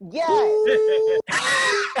Police. Yes.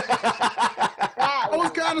 I was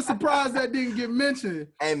kind of surprised that didn't get mentioned.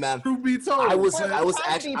 Hey man, truth be told, I wanted to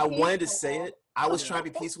say it. I was Yeah. trying to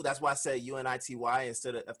be peaceful. That's why I said UNITY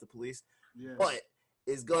instead of F the Police. Yeah. But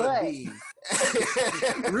it's gonna be.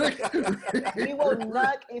 Rick. We will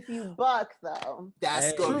nuck if you buck, though.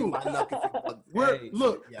 That's gonna be my nuck if you buck.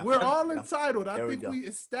 We're all entitled. I There we think we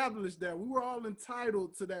established that we were all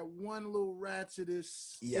entitled to that one little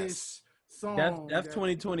ratchetish song. That's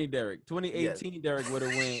 2020, Derek. 2018, Derek would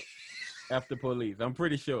have went after Police. I'm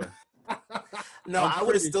pretty sure. No, I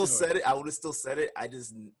would have still said it.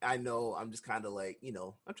 I know. I'm just kind of like, you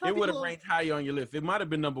know. I'm trying. It would have ranked higher on your list. It might have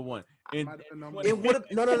been number one. It would have.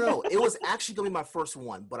 No. It was actually gonna be my first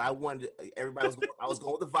one, but I wanted I was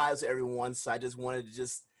going with the vibes of everyone, so I just wanted to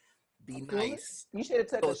just be nice. You should have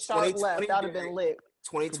took a sharp left. That would have been lit.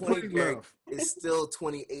 2020 Derek is still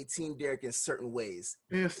 2018 Derek in certain ways.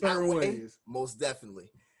 In certain ways. Most definitely.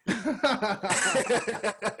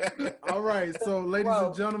 All right. So, ladies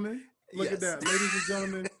and gentlemen, look at that. Ladies and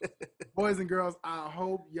gentlemen, boys and girls, I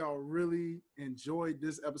hope y'all really enjoyed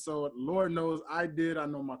this episode. Lord knows I did. I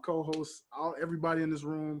know my co-hosts, everybody in this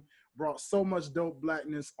room brought so much dope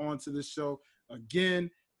blackness onto this show. Again,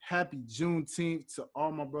 happy Juneteenth to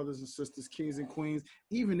all my brothers and sisters, kings and queens.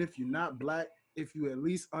 Even if you're not black, if you at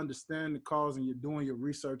least understand the cause and you're doing your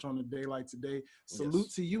research on a day like today, salute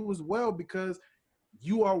to you as well, because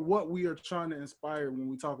you are what we are trying to inspire when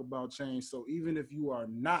we talk about change. So even if you are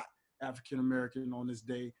not African-American on this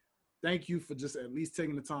day, thank you for just at least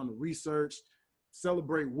taking the time to research,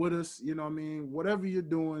 celebrate with us, you know what I mean? Whatever you're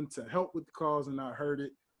doing to help with the cause and not hurt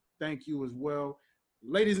it, thank you as well.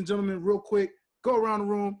 Ladies and gentlemen, real quick, go around the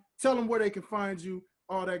room, tell them where they can find you,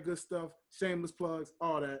 all that good stuff, shameless plugs,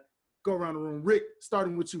 all that. Go around the room. Rick,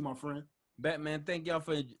 starting with you, my friend. Batman, thank y'all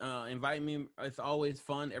for inviting me. It's always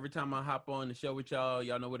fun. Every time I hop on the show with y'all,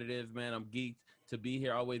 y'all know what it is, man. I'm geeked to be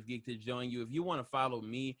here. Always geeked to join you. If you want to follow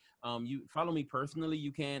me, you follow me personally,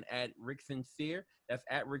 you can at Rick Sincere. That's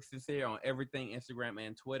at Rick Sincere on everything, Instagram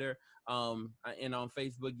and Twitter. And on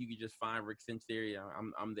Facebook, you can just find Rick Sincere.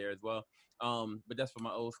 I'm there as well. But that's for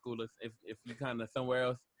my old schoolers. If you kind of somewhere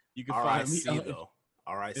else, you can find me.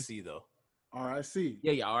 RIC though. RIC.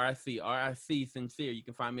 Yeah, RIC Sincere. You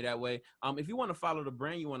can find me that way. If you want to follow the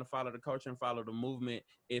brand, you want to follow the culture and follow the movement,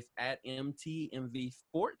 it's at MTMV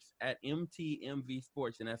Sports, and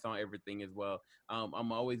that's on everything as well.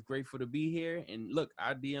 I'm always grateful to be here. And look,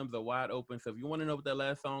 our DMs are wide open. So if you want to know what that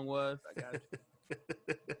last song was, I got you.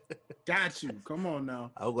 Got you. Come on now.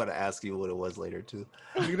 I'm going to ask you what it was later, too.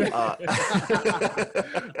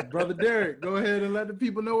 Brother Derek, go ahead and let the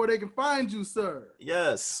people know where they can find you, sir.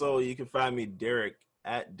 Yes. So you can find me, Derek,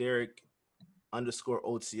 at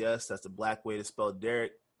Derek_OTS. That's the black way to spell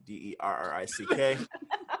Derek, DERRICK.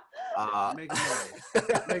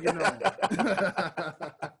 Make it known.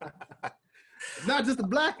 It's not just the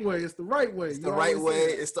black way, it's the right way. It's the right way,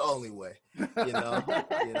 it's the only way. You know.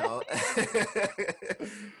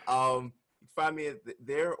 You find me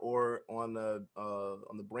there or on the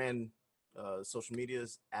brand social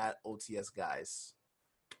medias at OTS Guys.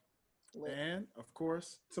 And of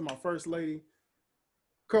course, to my first lady,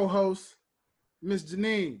 co-host, Miss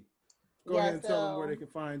Janine. Go ahead and Yeah, tell them where so they can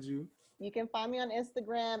find you. you can find me on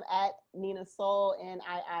Instagram at Nina Soul,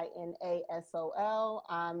 NIINASOL.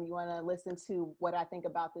 You want to listen to what I think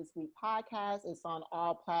about this week podcast? It's on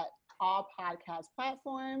all podcast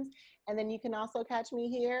platforms, and then you can also catch me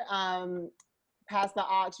here. Past the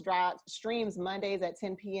Aux drops streams Mondays at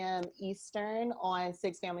 10 p.m. Eastern on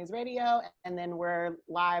Six Families Radio, and then we're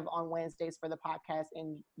live on Wednesdays for the podcast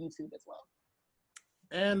and YouTube as well.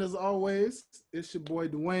 And as always, it's your boy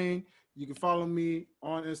Dwayne. You can follow me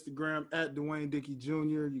on Instagram at Dwayne Dickey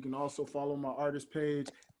Jr. You can also follow my artist page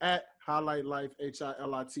at Highlight Life,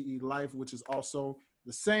 HILITE Life, which is also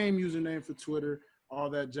the same username for Twitter, all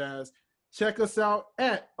that jazz. Check us out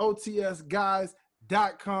at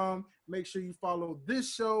otsguys.com. Make sure you follow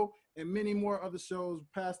this show and many more other shows.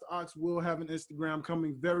 Past the Aux will have an Instagram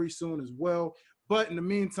coming very soon as well. But in the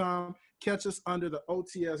meantime, catch us under the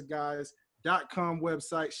otsguys.com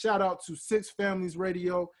website. Shout out to Six Families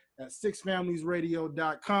Radio at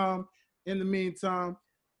sixfamiliesradio.com. In the meantime,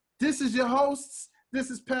 this is your hosts. This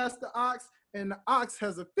is Past the Aux, and the Aux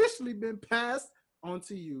has officially been passed on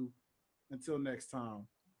to you. Until next time,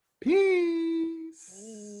 peace.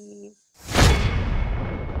 Peace.